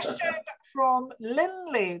question from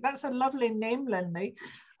Linley. That's a lovely name, Linley.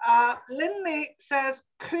 Linley says,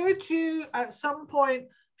 could you at some point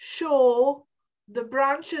show the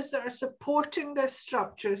branches that are supporting this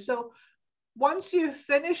structure? So once you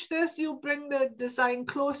finish this, you'll bring the design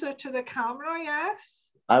closer to the camera, yes?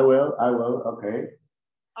 I will, okay.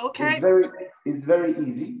 Okay. It's very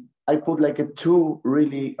easy. I put like a two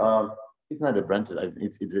really, it's not a branch,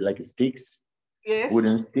 it's like a sticks, yes,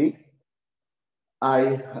 wooden sticks.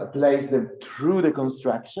 I place them through the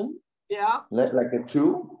construction. Yeah. Like a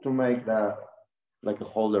two to make like a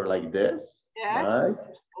holder like this. Yes. Right?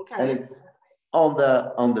 Okay. And it's on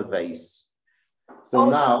the vase. So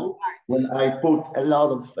now when I put a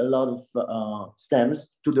lot of stems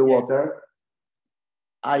to the water,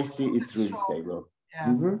 I see it's really stable. Yeah.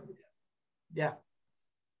 Mm-hmm. Yeah.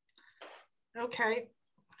 Okay.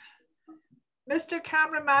 Mr.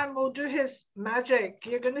 Cameraman will do his magic.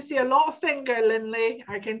 You're going to see a lot of finger, Linley.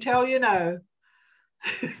 I can tell you now.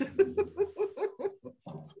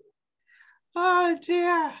 Oh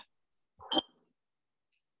dear.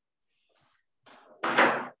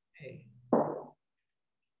 Okay.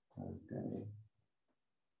 Okay.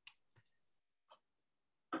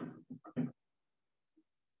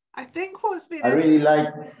 I think what's been... I really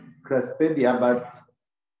like Craspedia, but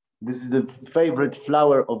this is the favorite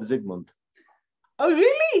flower of Zygmunt. Oh,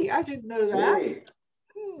 really? I didn't know that. Really?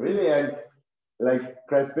 Really? And like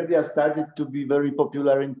Craspedia started to be very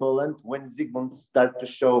popular in Poland when Zygmunt started to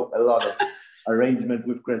show a lot of arrangement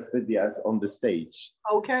with Craspedia on the stage.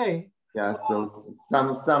 Okay. Yeah, so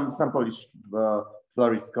some Polish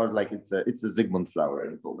florists called like it's a Zygmunt flower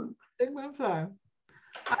in Poland. Zygmunt flower.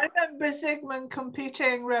 I remember Zygmunt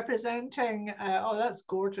competing, representing, oh, that's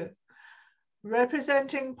gorgeous.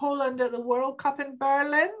 Representing Poland at the World Cup in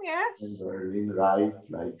Berlin, yes? In Berlin, right?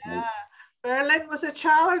 Like, Yeah. Berlin was a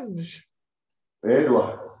challenge. it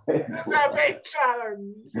was. It was a big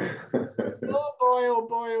challenge. Oh boy, oh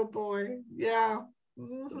boy, oh boy. Yeah.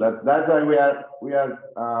 That's why we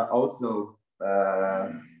are also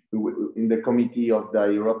in the committee of the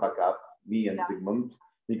Europa Cup, me and Zygmunt,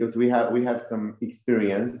 because we have some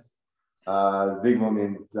experience.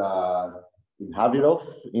 Zygmunt in Havířov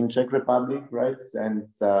in Czech Republic, right? And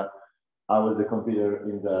I was the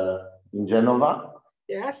competitor in Genova.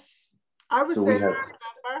 Yes, I was so there. I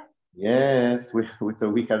remember. Yes, so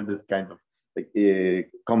we have this kind of like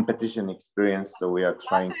competition experience. So we are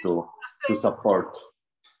trying to support.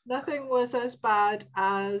 Nothing was as bad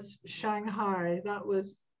as Shanghai. That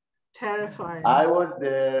was terrifying. I was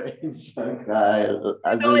there in Shanghai.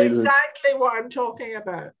 I know exactly what I'm talking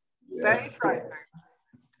about. Yeah. Very frightening.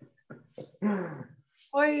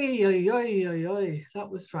 Oi, oi, oi, oi, oi. That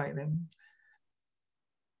was frightening.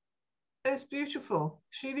 It's beautiful.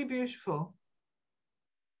 It's really beautiful.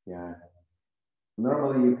 Yeah.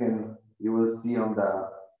 Normally you will see on the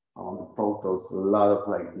photos a lot of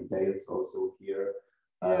like details also here.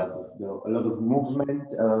 Yeah. A lot of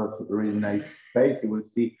movement, a lot of really nice space. You will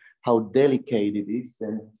see how delicate it is,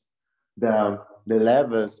 and the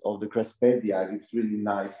levels of the Craspedia gives really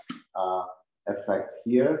nice effect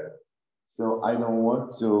here. So I don't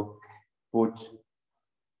want to put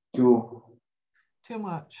too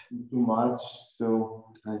much. So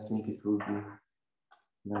I think it will be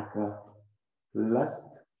like a last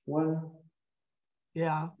one.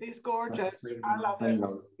 Yeah, it's gorgeous. I love it.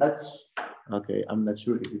 Touch. Okay, I'm not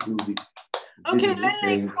sure if it will be. Okay,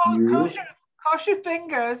 Lily, cross your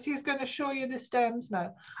fingers. He's going to show you the stems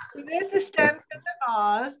now. So there's the stems in the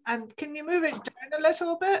vase, and can you move it down a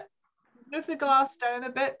little bit? Move the glass down a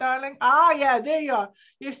bit, darling. Ah, yeah, there you are.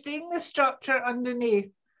 You're seeing the structure underneath.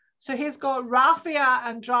 So he's got raffia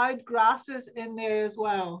and dried grasses in there as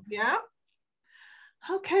well. Yeah.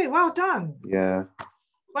 Okay, well done. Yeah.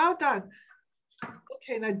 Well done.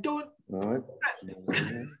 Okay, now don't.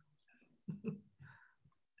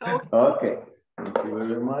 Okay. Thank you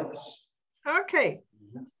very much. Okay.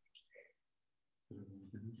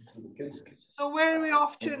 So where are we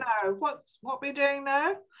off to now? What we're doing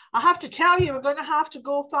now? I have to tell you, we're going to have to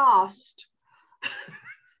go fast.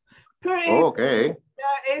 Poor Adrian. Okay.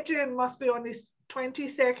 Yeah, Adrian must be on his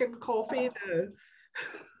 20-second coffee now.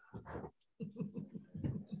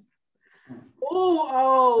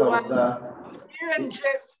 Oh, wow. You and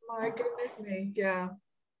Jeff, my goodness me, yeah.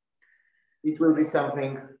 It will be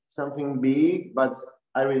something big, but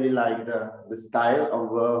I really like the style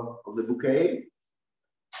of the bouquet.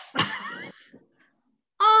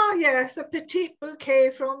 Ah, yes, a petite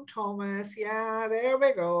bouquet from Tomasz. Yeah, there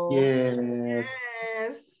we go. Yes.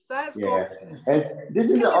 Yes, that's good. Gorgeous. And this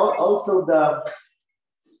is also the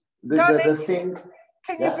thing.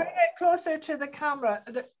 Can you bring it closer to the camera?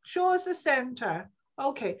 Show us the center.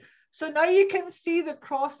 Okay, so now you can see the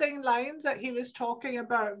crossing lines that he was talking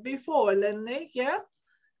about before, Lindley, yeah?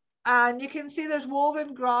 And you can see there's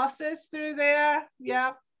woven grasses through there,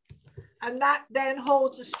 yeah? And that then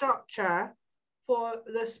holds a structure for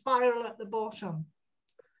the spiral at the bottom.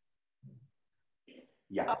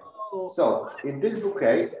 Yeah. Oh. So in this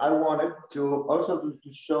bouquet, I wanted to also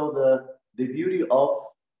to show the beauty of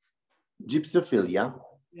gypsophilia.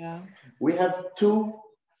 Yeah. We have two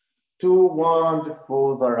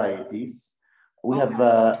wonderful varieties. We have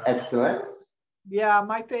Excellence. Yeah,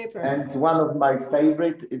 my favorite. And one of my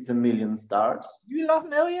favorite, it's a Million Stars. You love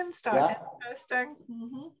Million Stars. Yeah. Interesting.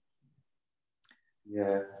 Mm-hmm.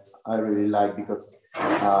 Yeah, I really like because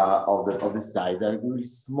of the size. They're really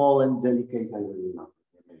small and delicate. I really love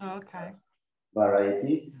it. Okay.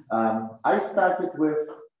 Variety. I started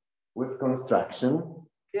with construction.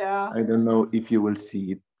 Yeah. I don't know if you will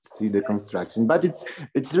see the construction, but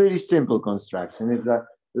it's really simple construction. It's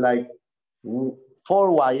like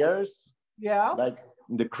 4 wires. Yeah. Like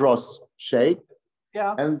the cross shape.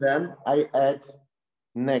 Yeah. And then I add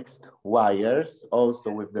next wires also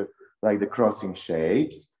with the crossing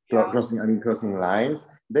shapes. crossing lines.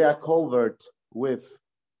 They are covered with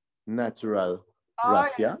natural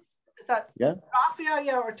raffia. Is that raffia,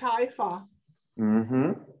 yeah, or taifa?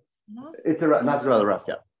 Mm-hmm. It's a natural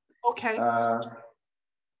raffia. Okay.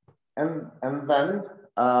 And then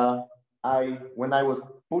when I was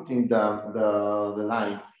putting the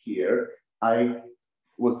lines here, I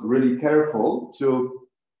was really careful to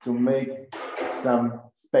make some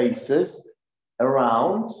spaces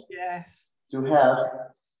around. Yes. To have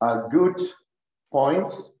a good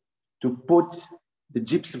points to put the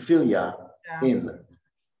gypsophilia in.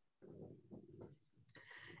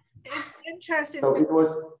 It's interesting. So it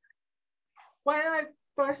was when I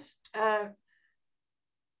first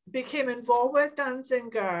became involved with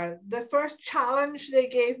Danziger, the first challenge they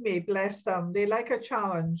gave me, bless them, they like a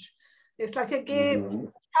challenge. It's like a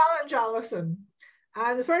game, challenge Alison.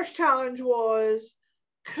 And the first challenge was,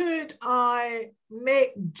 could I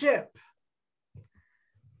make gyp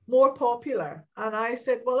more popular? And I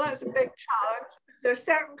said, well, that's a big challenge. There's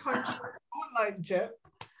certain countries that don't like gyp.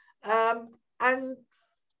 And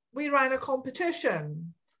we ran a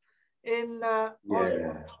competition on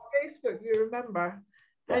Facebook, you remember?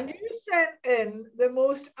 And you sent in the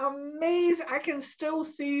most amazing, I can still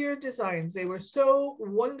see your designs. They were so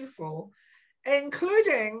wonderful,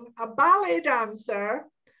 including a ballet dancer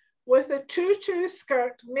with a tutu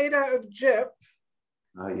skirt made out of gyp.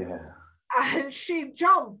 Oh, yeah. And she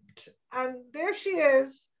jumped, and there she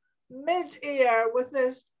is, mid-air with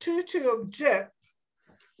this tutu of gyp,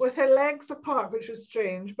 with her legs apart, which was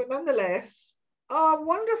strange, but nonetheless, oh,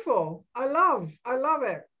 wonderful. I love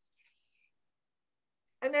it.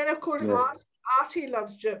 And then, of course, Artie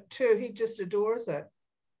loves gyp too. He just adores it.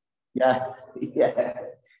 Yeah.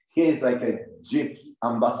 He is like a gyp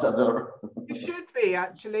ambassador. He should be,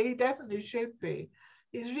 actually. He definitely should be.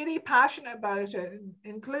 He's really passionate about it and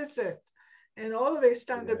includes it in all of his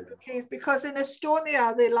standard bouquets, because in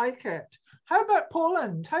Estonia, they like it. How about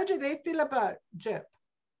Poland? How do they feel about gyp?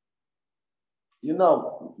 You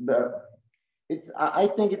know, I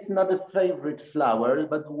think it's not a favorite flower,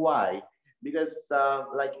 but why? Because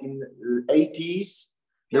like in the 80s,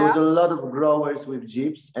 there was a lot of growers with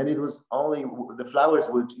gyps, and it was only the flowers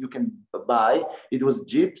which you can buy. It was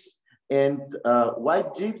gyps and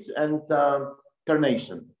white gyps and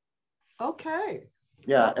carnation. Okay.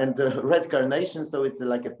 Yeah, and red carnation, so it's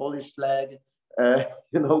like a Polish flag,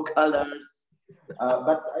 you know, colors.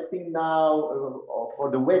 But I think now for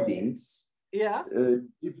the weddings,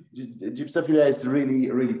 gypsophilia is really,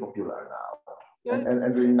 really popular now,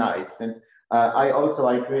 and really nice. And I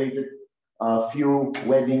created a few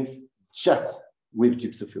weddings just with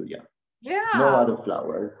gypsophilia. Yeah. No other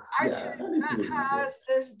flowers. Actually,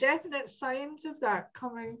 there's definite signs of that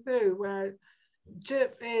coming through, where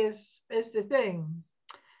gyp is the thing.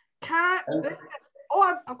 I've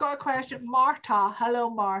got a question. Marta, hello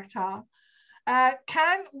Marta.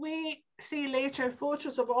 Can we see later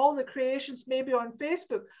photos of all the creations, maybe on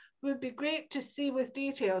Facebook? Would be great to see with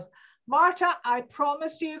details. Marta, I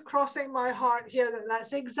promise you, crossing my heart here, that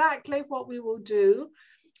that's exactly what we will do.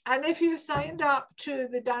 And if you signed up to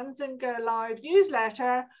the Danziger Live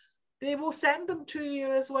newsletter, they will send them to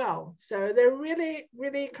you as well. So they're really,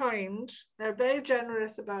 really kind. They're very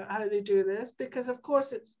generous about how they do this, because of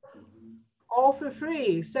course it's all for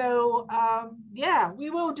free. So yeah, we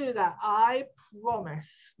will do that. I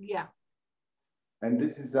promise. Yeah. And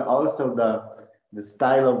this is also the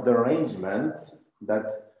style of the arrangement that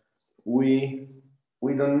we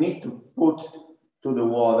don't need to put to the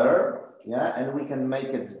water, and we can make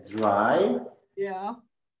it dry. Yeah.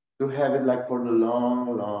 To have it like for the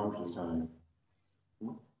long, long time.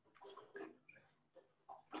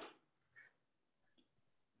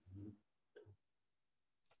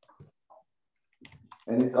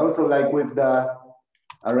 And it's also like with the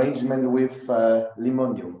arrangement with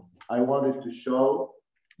limonium. I wanted to show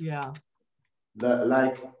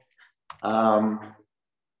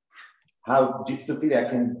how gypsophilia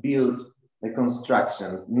can build a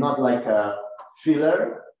construction, not like a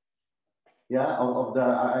filler, of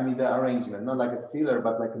the arrangement, not like a filler,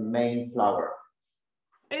 but like a main flower.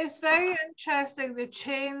 It's very interesting, the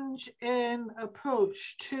change in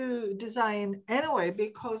approach to design anyway,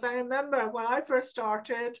 because I remember when I first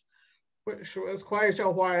started, which was quite a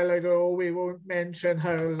while ago, we won't mention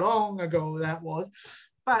how long ago that was,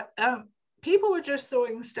 but people were just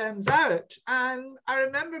throwing stems out. And I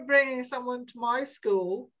remember bringing someone to my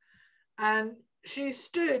school, and she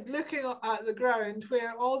stood looking at the ground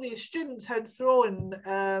where all these students had thrown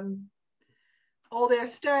all their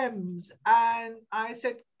stems. And I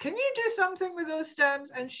said, can you do something with those stems?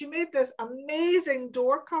 And she made this amazing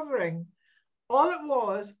door covering All it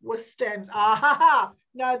was stems. Ah ha ha.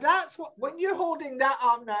 Now that's what, when you're holding that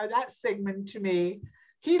up now, that's Sigmund to me.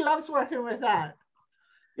 He loves working with that.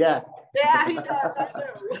 Yeah. Yeah, he does, I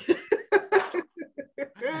know.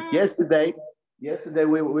 Yesterday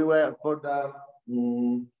we were for the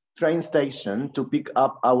train station to pick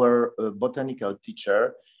up our botanical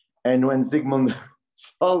teacher. And when Zygmunt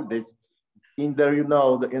saw this in the, you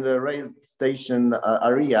know, in the rail station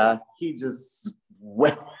area, he just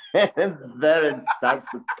went there and started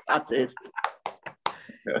to cut it.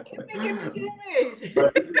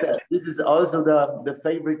 But this is also the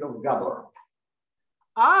favorite of Gabor.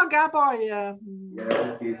 Ah, Gabor, yeah.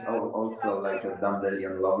 Yeah, he's also like a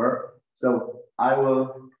dandelion lover. So I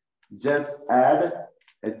will just add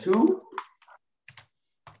a 2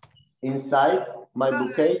 inside my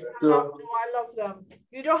bouquet to I love them.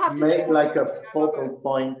 You don't have to make like a focal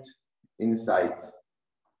point inside.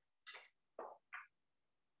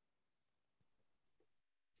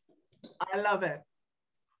 I love it.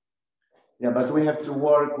 Yeah, but we have to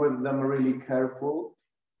work with them really careful.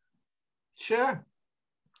 Sure.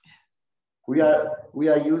 We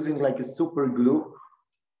are using like a super glue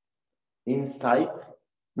inside,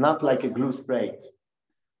 not like a glue spray.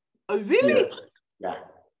 Oh, really? Here. Yeah,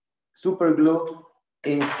 super glue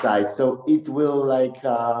inside, so it will like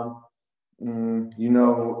you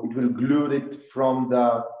know, it will glue it from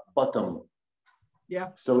the bottom. Yeah.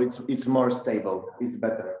 So it's more stable. It's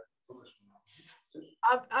better.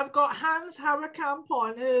 I've got Hans Houwerkamp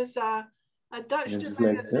on, who's a Dutch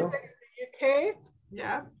designer like, living in the UK.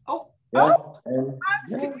 Yeah. Oh, yeah. oh, And,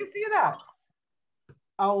 Hans, can you see that?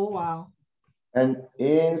 Oh, wow. And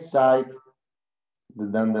inside the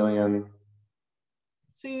dandelion.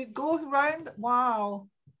 So you go around, wow.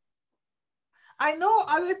 I know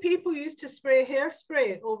other people used to spray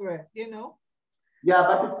hairspray over it, you know? Yeah,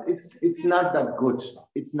 but it's not that good.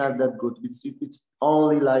 It's not that good. It's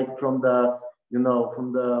only like from the, you know,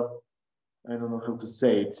 from the, I don't know how to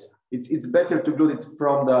say it. It's better to glue it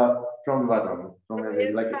from the bottom, from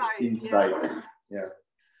the, like inside. Yeah.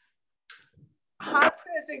 Hans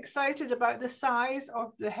is excited about the size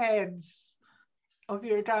of the heads of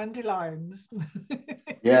your dandelions.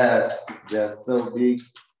 Yes, yes, so big.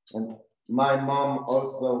 And my mom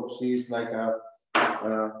also, she's like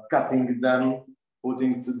cutting them,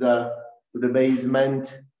 putting to the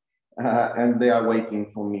basement, and they are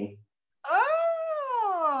waiting for me.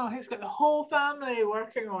 Oh, he's got the whole family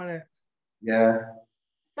working on it. Yeah.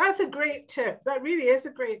 That's a great tip. That really is a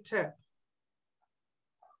great tip.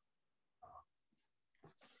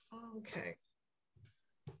 Okay.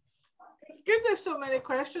 It's good there's so many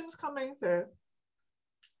questions coming through.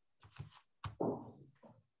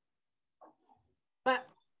 But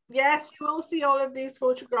yes, you will see all of these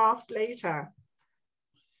photographs later.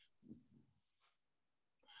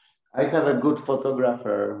 I have a good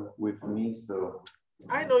photographer with me, so.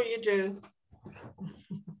 I know you do.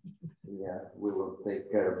 Yeah, we will take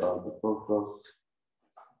care about the photos.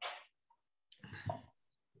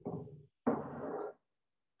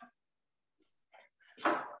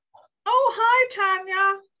 Oh, hi,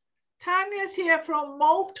 Tanya. Tanya's here from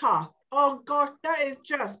Malta. Oh, gosh, that is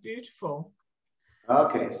just beautiful.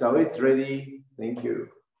 Okay, so it's ready. Thank you.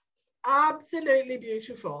 Absolutely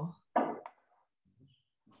beautiful.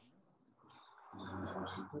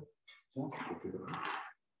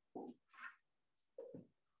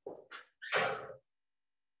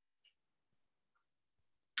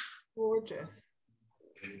 Gorgeous.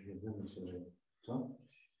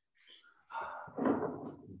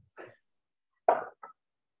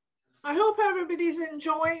 I hope everybody's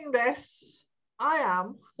enjoying this. I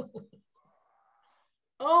am.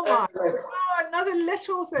 Oh my, oh, another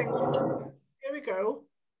little thing. Here we go.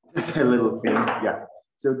 It's a little thing, yeah.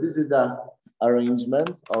 So this is the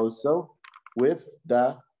arrangement also with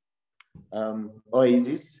the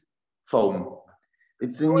Oasis foam.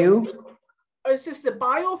 It's a new. Oh, is this the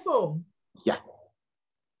biofoam? Yeah.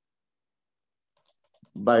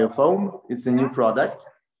 Biofoam, it's a new product.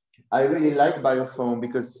 I really like biofoam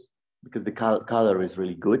because the color is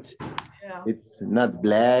really good. Yeah. It's not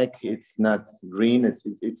black, it's not green,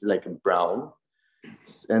 it's like a brown.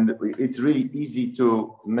 And it's really easy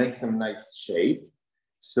to make some nice shape.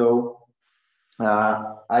 So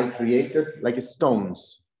I created like a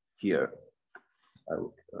stones here. I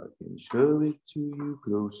can show it to you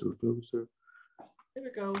closer. Here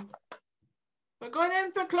we go. We're going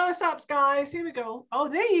in for close-ups, guys. Here we go. Oh,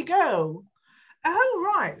 there you go.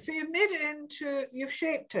 Oh, right. So you've made it into, you've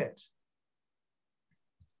shaped it.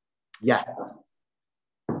 Yeah.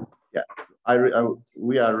 Yeah.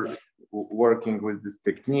 We are working with this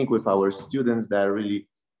technique with our students that really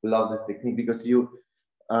love this technique because you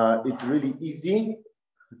it's really easy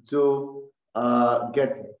to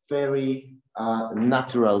get very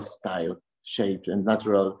natural style shape and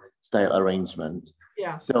natural style arrangement.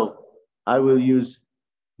 Yeah. So I will use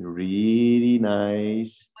really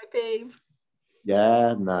nice. My babe.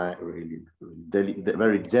 Yeah, really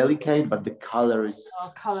very delicate, but the color is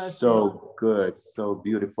so good, so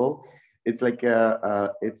beautiful. It's like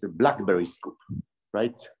it's a blackberry scoop,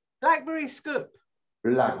 right? Blackberry scoop.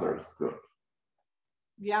 Blackberry scoop.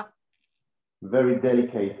 Yeah. Very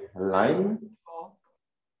delicate line.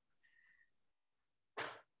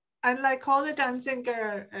 And like all the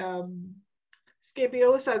Danziger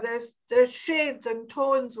scabiosa, there's shades and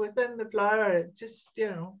tones within the flower. It's just, you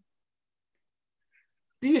know,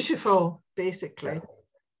 beautiful, basically.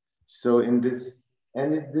 So in this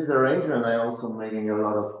arrangement, I also making a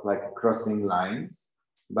lot of like crossing lines,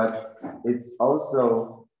 but it's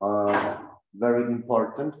also very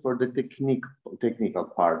important for the technical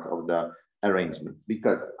part of the arrangement,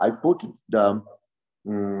 because I put the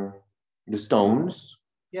stones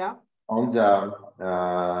on the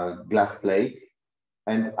glass plate,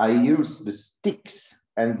 and I use the sticks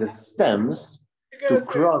and the stems to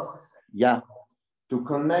cross, to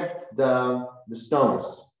connect the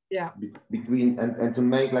stones between and to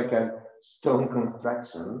make like a stone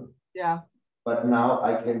construction. Yeah. But now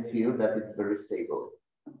I can feel that it's very stable.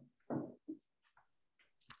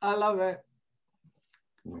 I love it.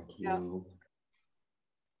 Thank you. Yeah.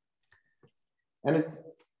 And it's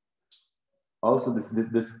also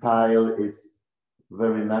the style is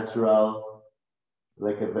very natural,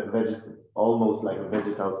 like a almost like a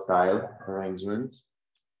vegetal style arrangement.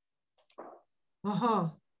 Uh-huh.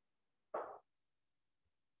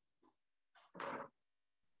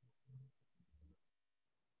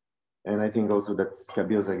 And I think also that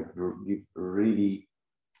scabiosa give really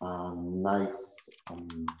nice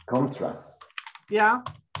contrast. Yeah.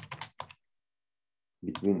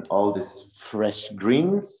 Between all these fresh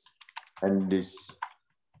greens and this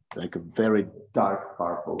like a very dark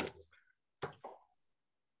purple.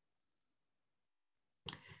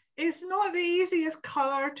 It's not the easiest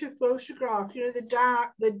color to photograph, you know,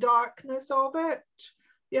 the darkness of it.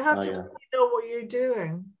 You have to know what you're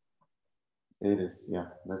doing. It is, yeah,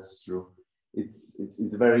 that's true. It's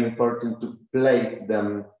very important to place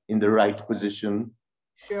them in the right position.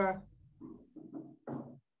 Sure.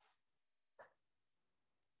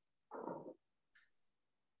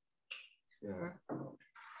 Sure.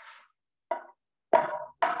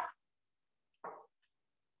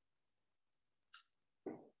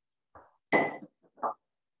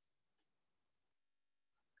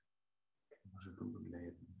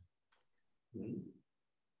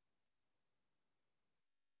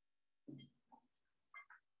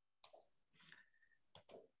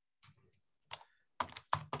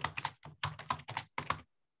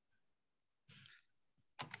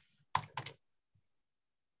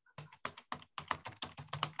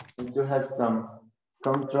 And to have some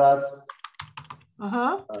contrast,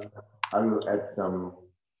 I will add some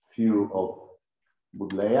few of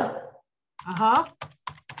Buddleia.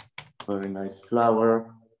 Very nice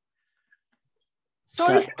flower.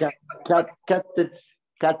 Sorry.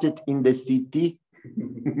 Cut it in the city.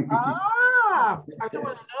 I don't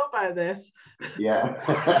want to know about this. Yeah.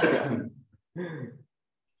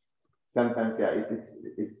 Sometimes, yeah,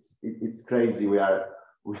 it's crazy. We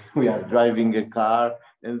are driving a car,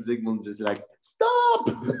 and Zygmunt just like, stop!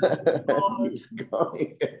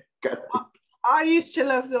 Going. I used to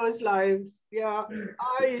love those lives. Yeah,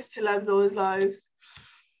 I used to love those lives.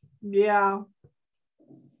 Yeah.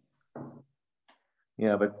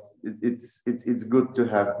 Yeah, but it's good to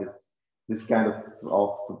have this kind of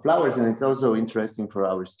flowers, and it's also interesting for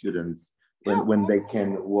our students when they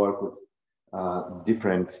can work with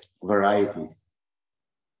different varieties.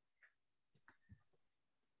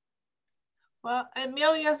 Well,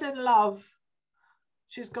 Amelia's in love.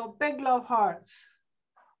 She's got big love hearts.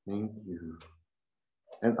 Thank you.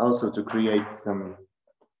 And also to create some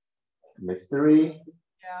mystery.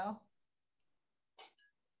 Yeah.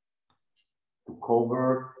 To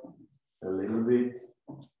cover a little bit.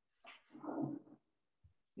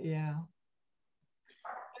 Yeah.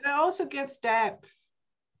 And it also gives depth.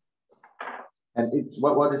 And it's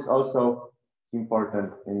what is also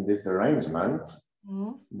important in this arrangement.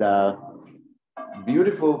 The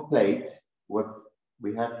beautiful plate, what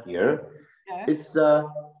we have here, it's a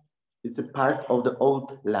part of the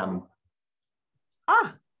old lamp.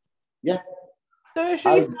 Yeah. So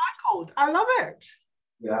she's recycled. I love it.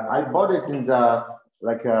 Yeah, I bought it in the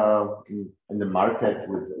in the market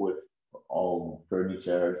with all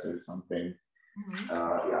furniture or something.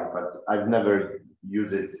 Yeah, but I've never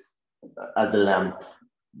used it as a lamp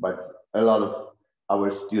but a lot of our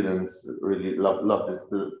students really love this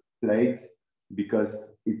plate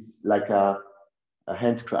because it's like a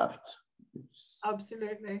handcraft. It's,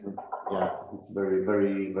 absolutely. yeah, it's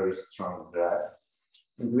very strong glass.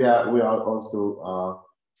 And we are also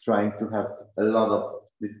trying to have a lot of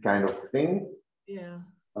this kind of thing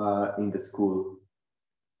in the school.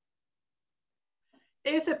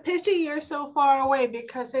 It's a pity you're so far away,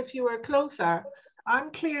 because if you were closer,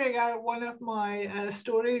 I'm clearing out one of my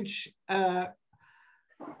storage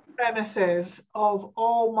premises of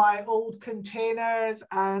all my old containers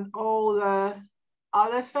and all the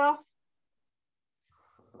other stuff.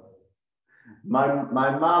 My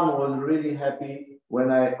mom was really happy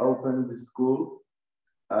when I opened the school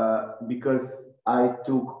because I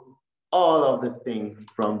took all of the things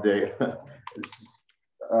from the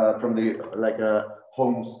like a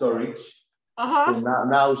home storage. So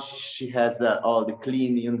now she has all the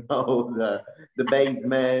clean, you know, the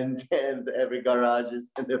basement and every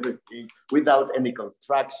garages and everything without any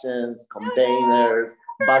constructions, containers,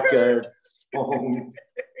 buckets, phones,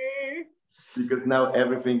 because now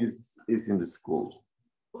everything is in the school.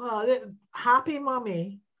 Well, happy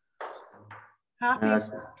mommy. Happy.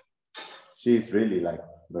 She's really like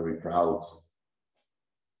very proud.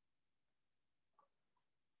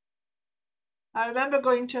 I remember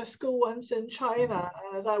going to a school once in China,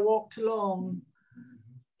 and as I walked along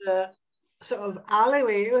the sort of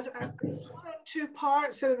alleyway, it was in two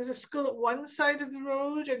parts. So there was a school at one side of the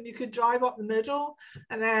road, and you could drive up the middle,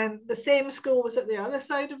 and then the same school was at the other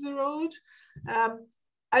side of the road.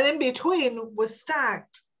 And in between was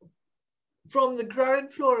stacked from the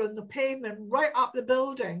ground floor on the pavement right up the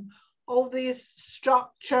building, all these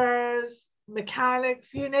structures,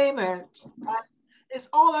 mechanics, you name it. It's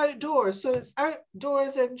all outdoors, so it's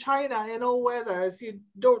outdoors in China in all weathers. You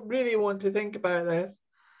don't really want to think about this.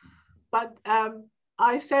 But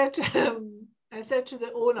I said to him, I said to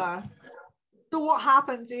the owner, so what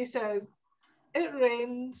happens? He says, it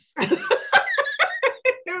rains.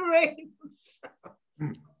 It rains.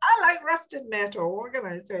 I like rusted metal, what can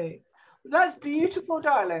I say? That's beautiful,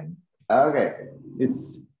 darling. Okay,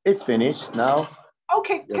 it's finished now.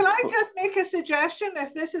 Okay, can I just make a suggestion,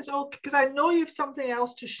 if this is okay, because I know you've something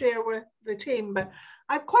else to share with the team, but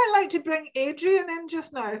I'd quite like to bring Adrian in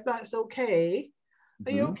just now, if that's okay.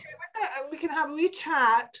 Are you okay with that? And we can have a wee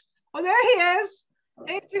chat. Oh, there he is.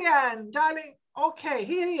 Adrian, darling. Okay,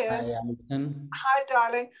 here he is. Hi, Alison. Hi,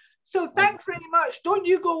 darling. So thanks very much. Don't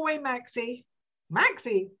you go away, Maxie.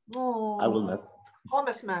 Maxie? Oh, I will not.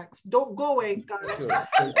 Thomas Max, don't go away, darling. Sure.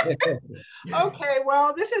 Okay,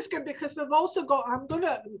 well, this is good because we've also got, I'm going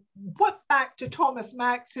to whip back to Thomas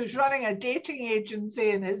Max, who's running a dating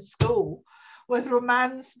agency in his school with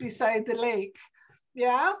Romance Beside the Lake.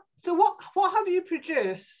 Yeah? So what have you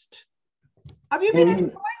produced? Have you been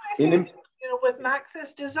enjoying this with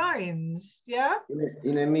Max's designs? Yeah?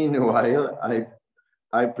 In a meanwhile,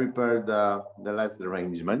 I prepared the last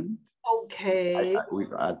arrangement. Okay.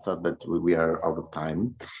 I thought that we are out of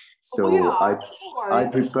time. So I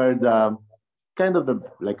prepared kind of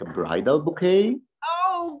like a bridal bouquet.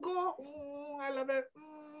 Oh, God. I love it.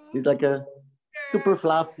 It's like a super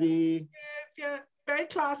fluffy. Yeah, very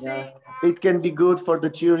classy. Yeah. It can be good for the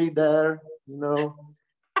cheerleader, you know.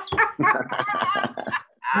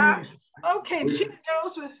 Okay, cheap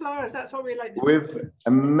girls with flowers. That's what we like to with see.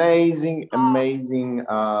 amazing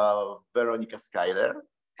Veronica Schuyler.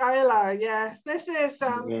 Schuyler, yes. This is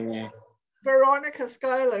Veronica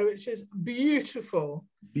Schuyler, which is beautiful.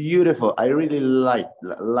 Beautiful. I really like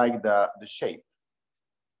the shape.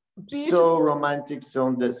 Beautiful. So romantic,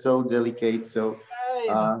 so delicate. So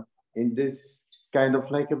in this kind of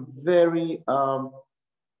like a very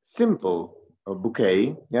simple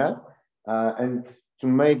bouquet, yeah, and to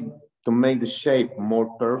make the shape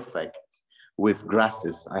more perfect with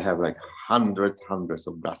grasses. I have like hundreds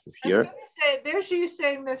of grasses here. I was gonna say, there's you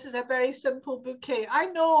saying this is a very simple bouquet. I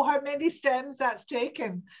know how many stems that's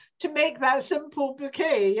taken to make that simple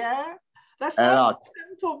bouquet, yeah? That's not a lot.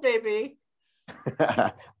 Simple, baby.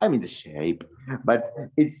 I mean the shape, but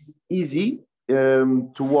it's easy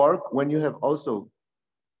to work when you have also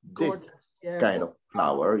this kind of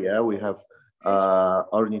flower. Yeah, we have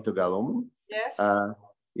ornithogalum. Yes.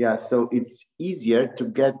 Yeah, so it's easier to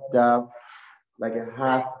get the like a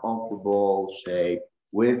half of the ball shape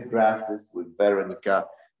with grasses, with Veronica,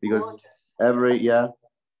 because every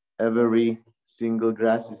single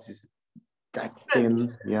grass is that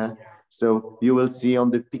thin. Yeah. So you will see on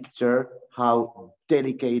the picture how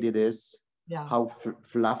delicate it is, how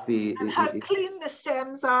fluffy. And how clean the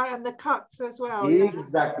stems are and the cuts as well.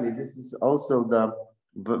 Exactly. Yeah? This is also the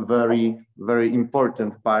very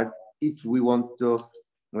important part if we want to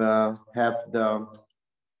have the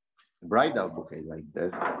bridal bouquet like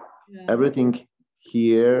this. Yeah. Everything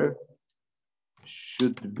here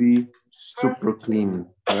should be super clean,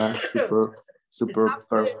 yeah? super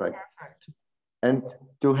perfect. And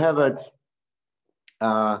to have it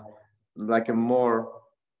like a more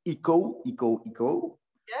eco.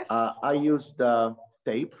 Yes. I use the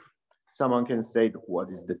tape. Someone can say, what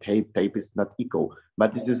is the tape? Tape is not eco,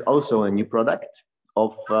 but this is also a new product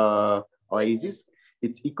of Oasis.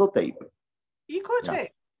 It's eco tape. Eco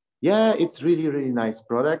tape. Yeah, it's really nice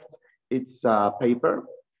product. It's paper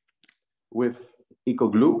with eco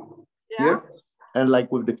glue here, and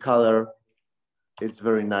like with the color, it's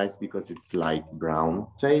very nice because it's light brown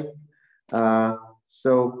tape.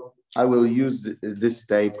 So I will use this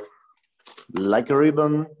tape like a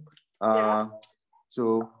ribbon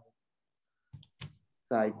to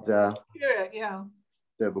tie the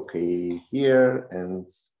bouquet here, and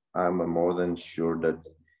I'm more than sure that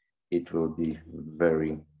it will be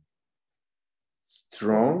very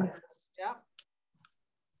strong. Yeah.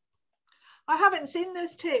 I haven't seen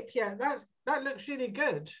this tape yet. That looks really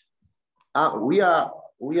good. We are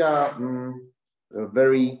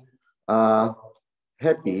very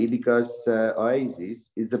happy because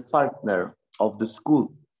Oasis is a partner of the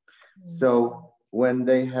school. So when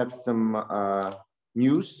they have some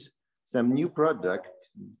news, some new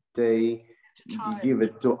products, they give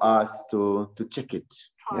it to us to check it.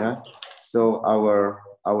 Yeah. So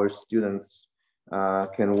our students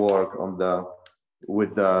can work on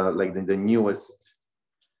with the newest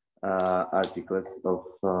articles of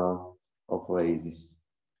Oasis.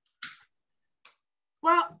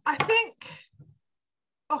 Well, I think,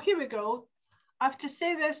 oh, here we go. I have to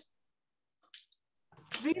say this,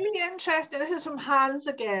 really interesting. This is from Hans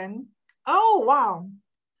again. Oh, wow.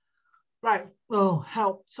 Right. Oh,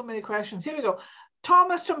 help. So many questions. Here we go.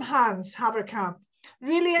 Tomasz from Hans Haberkamp.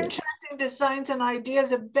 Really interesting designs and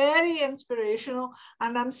ideas are very inspirational,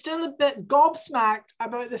 and I'm still a bit gobsmacked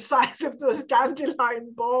about the size of those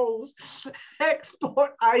dandelion balls.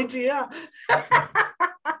 Export idea.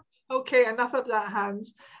 Okay, enough of that,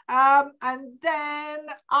 Hans. And then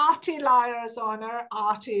Artie Lyre's honor.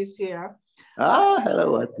 Artie is here.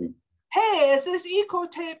 Hello, Artie. Hey, is this eco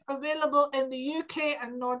tape available in the UK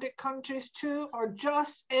and Nordic countries too, or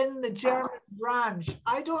just in the German branch?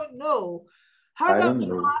 I don't know. How about we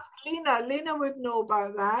ask Lena? Lena would know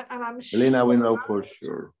about that, and I'm sure Lena will know for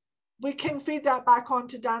sure. We can feed that back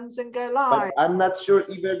onto Danziger Live. But I'm not sure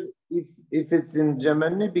even if it's in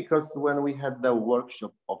Germany, because when we had the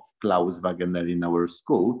workshop of Klaus Wagner in our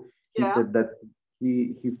school, he said that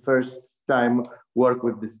he first time worked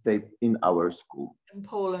with this tape in our school. In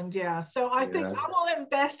Poland, yeah. So I think I will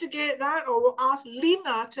investigate that, or we'll ask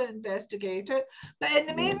Lena to investigate it. But in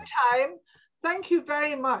the meantime, thank you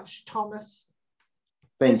very much, Tomasz.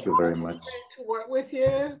 Thank you very much. To work with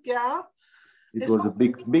you, It was a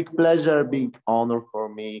big pleasure, big honor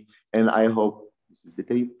for me, and I hope this is the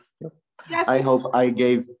tape. Yes, I hope I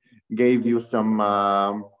gave you some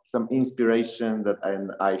inspiration, that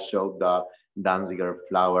I showed the Danziger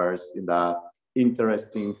flowers in the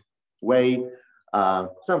interesting way.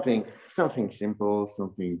 Something simple,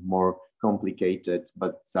 something more complicated,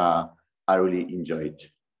 but I really enjoyed.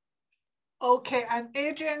 Okay, and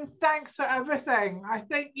Adrian, thanks for everything. I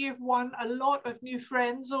think you've won a lot of new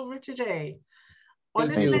friends over today.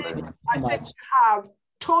 Honestly, I think you have.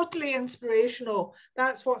 Totally inspirational.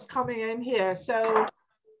 That's what's coming in here. So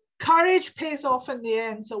courage pays off in the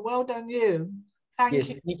end. So well done you. Thank you.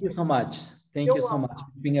 Thank you so much. Thank you so much. It's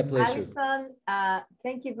been a pleasure. Alison,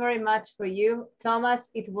 thank you very much for you. Tomasz,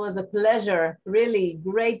 it was a pleasure. Really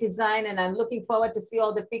great design, and I'm looking forward to see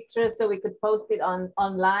all the pictures so we could post it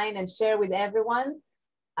online and share with everyone.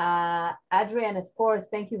 Adrian, of course,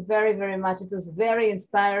 thank you very much. It was very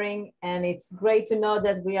inspiring, and it's great to know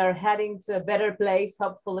that we are heading to a better place,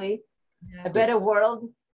 hopefully, a better world.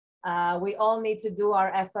 We all need to do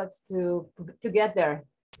our efforts to get there.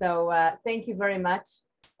 So thank you very much.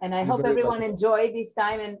 And I hope everyone enjoyed this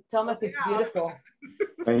time. And Tomasz, it's beautiful.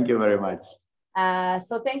 Thank you very much.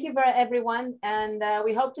 So thank you for everyone. And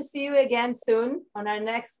we hope to see you again soon on our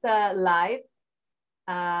next live.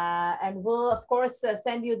 And we'll, of course,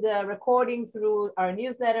 send you the recording through our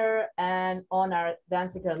newsletter and on our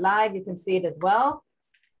Danziger Live. You can see it as well.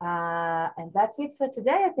 And that's it for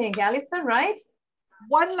today, I think. Alison, right?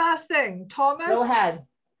 One last thing, Tomasz. Go ahead.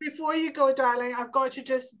 Before you go, darling, I've got to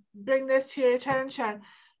just bring this to your attention.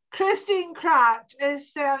 Christine Kratt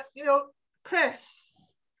is, Chris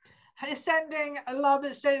is sending a love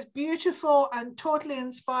that says beautiful and totally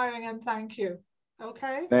inspiring, and thank you.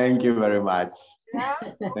 Okay. Thank you very much. Yeah?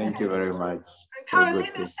 Thank you very much. And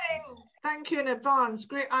Carolina's saying Thank you in advance.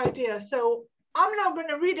 Great idea. So I'm not going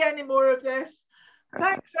to read any more of this.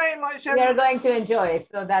 Thanks very much. We are going to enjoy it,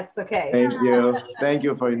 so that's okay. Thank you. Thank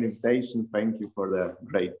you for the invitation. Thank you for the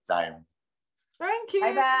great time. Thank you.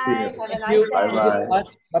 Bye-bye. Have a Thank nice you. day. Bye-bye.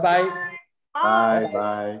 Bye-bye. Bye. Bye.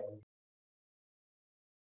 Bye.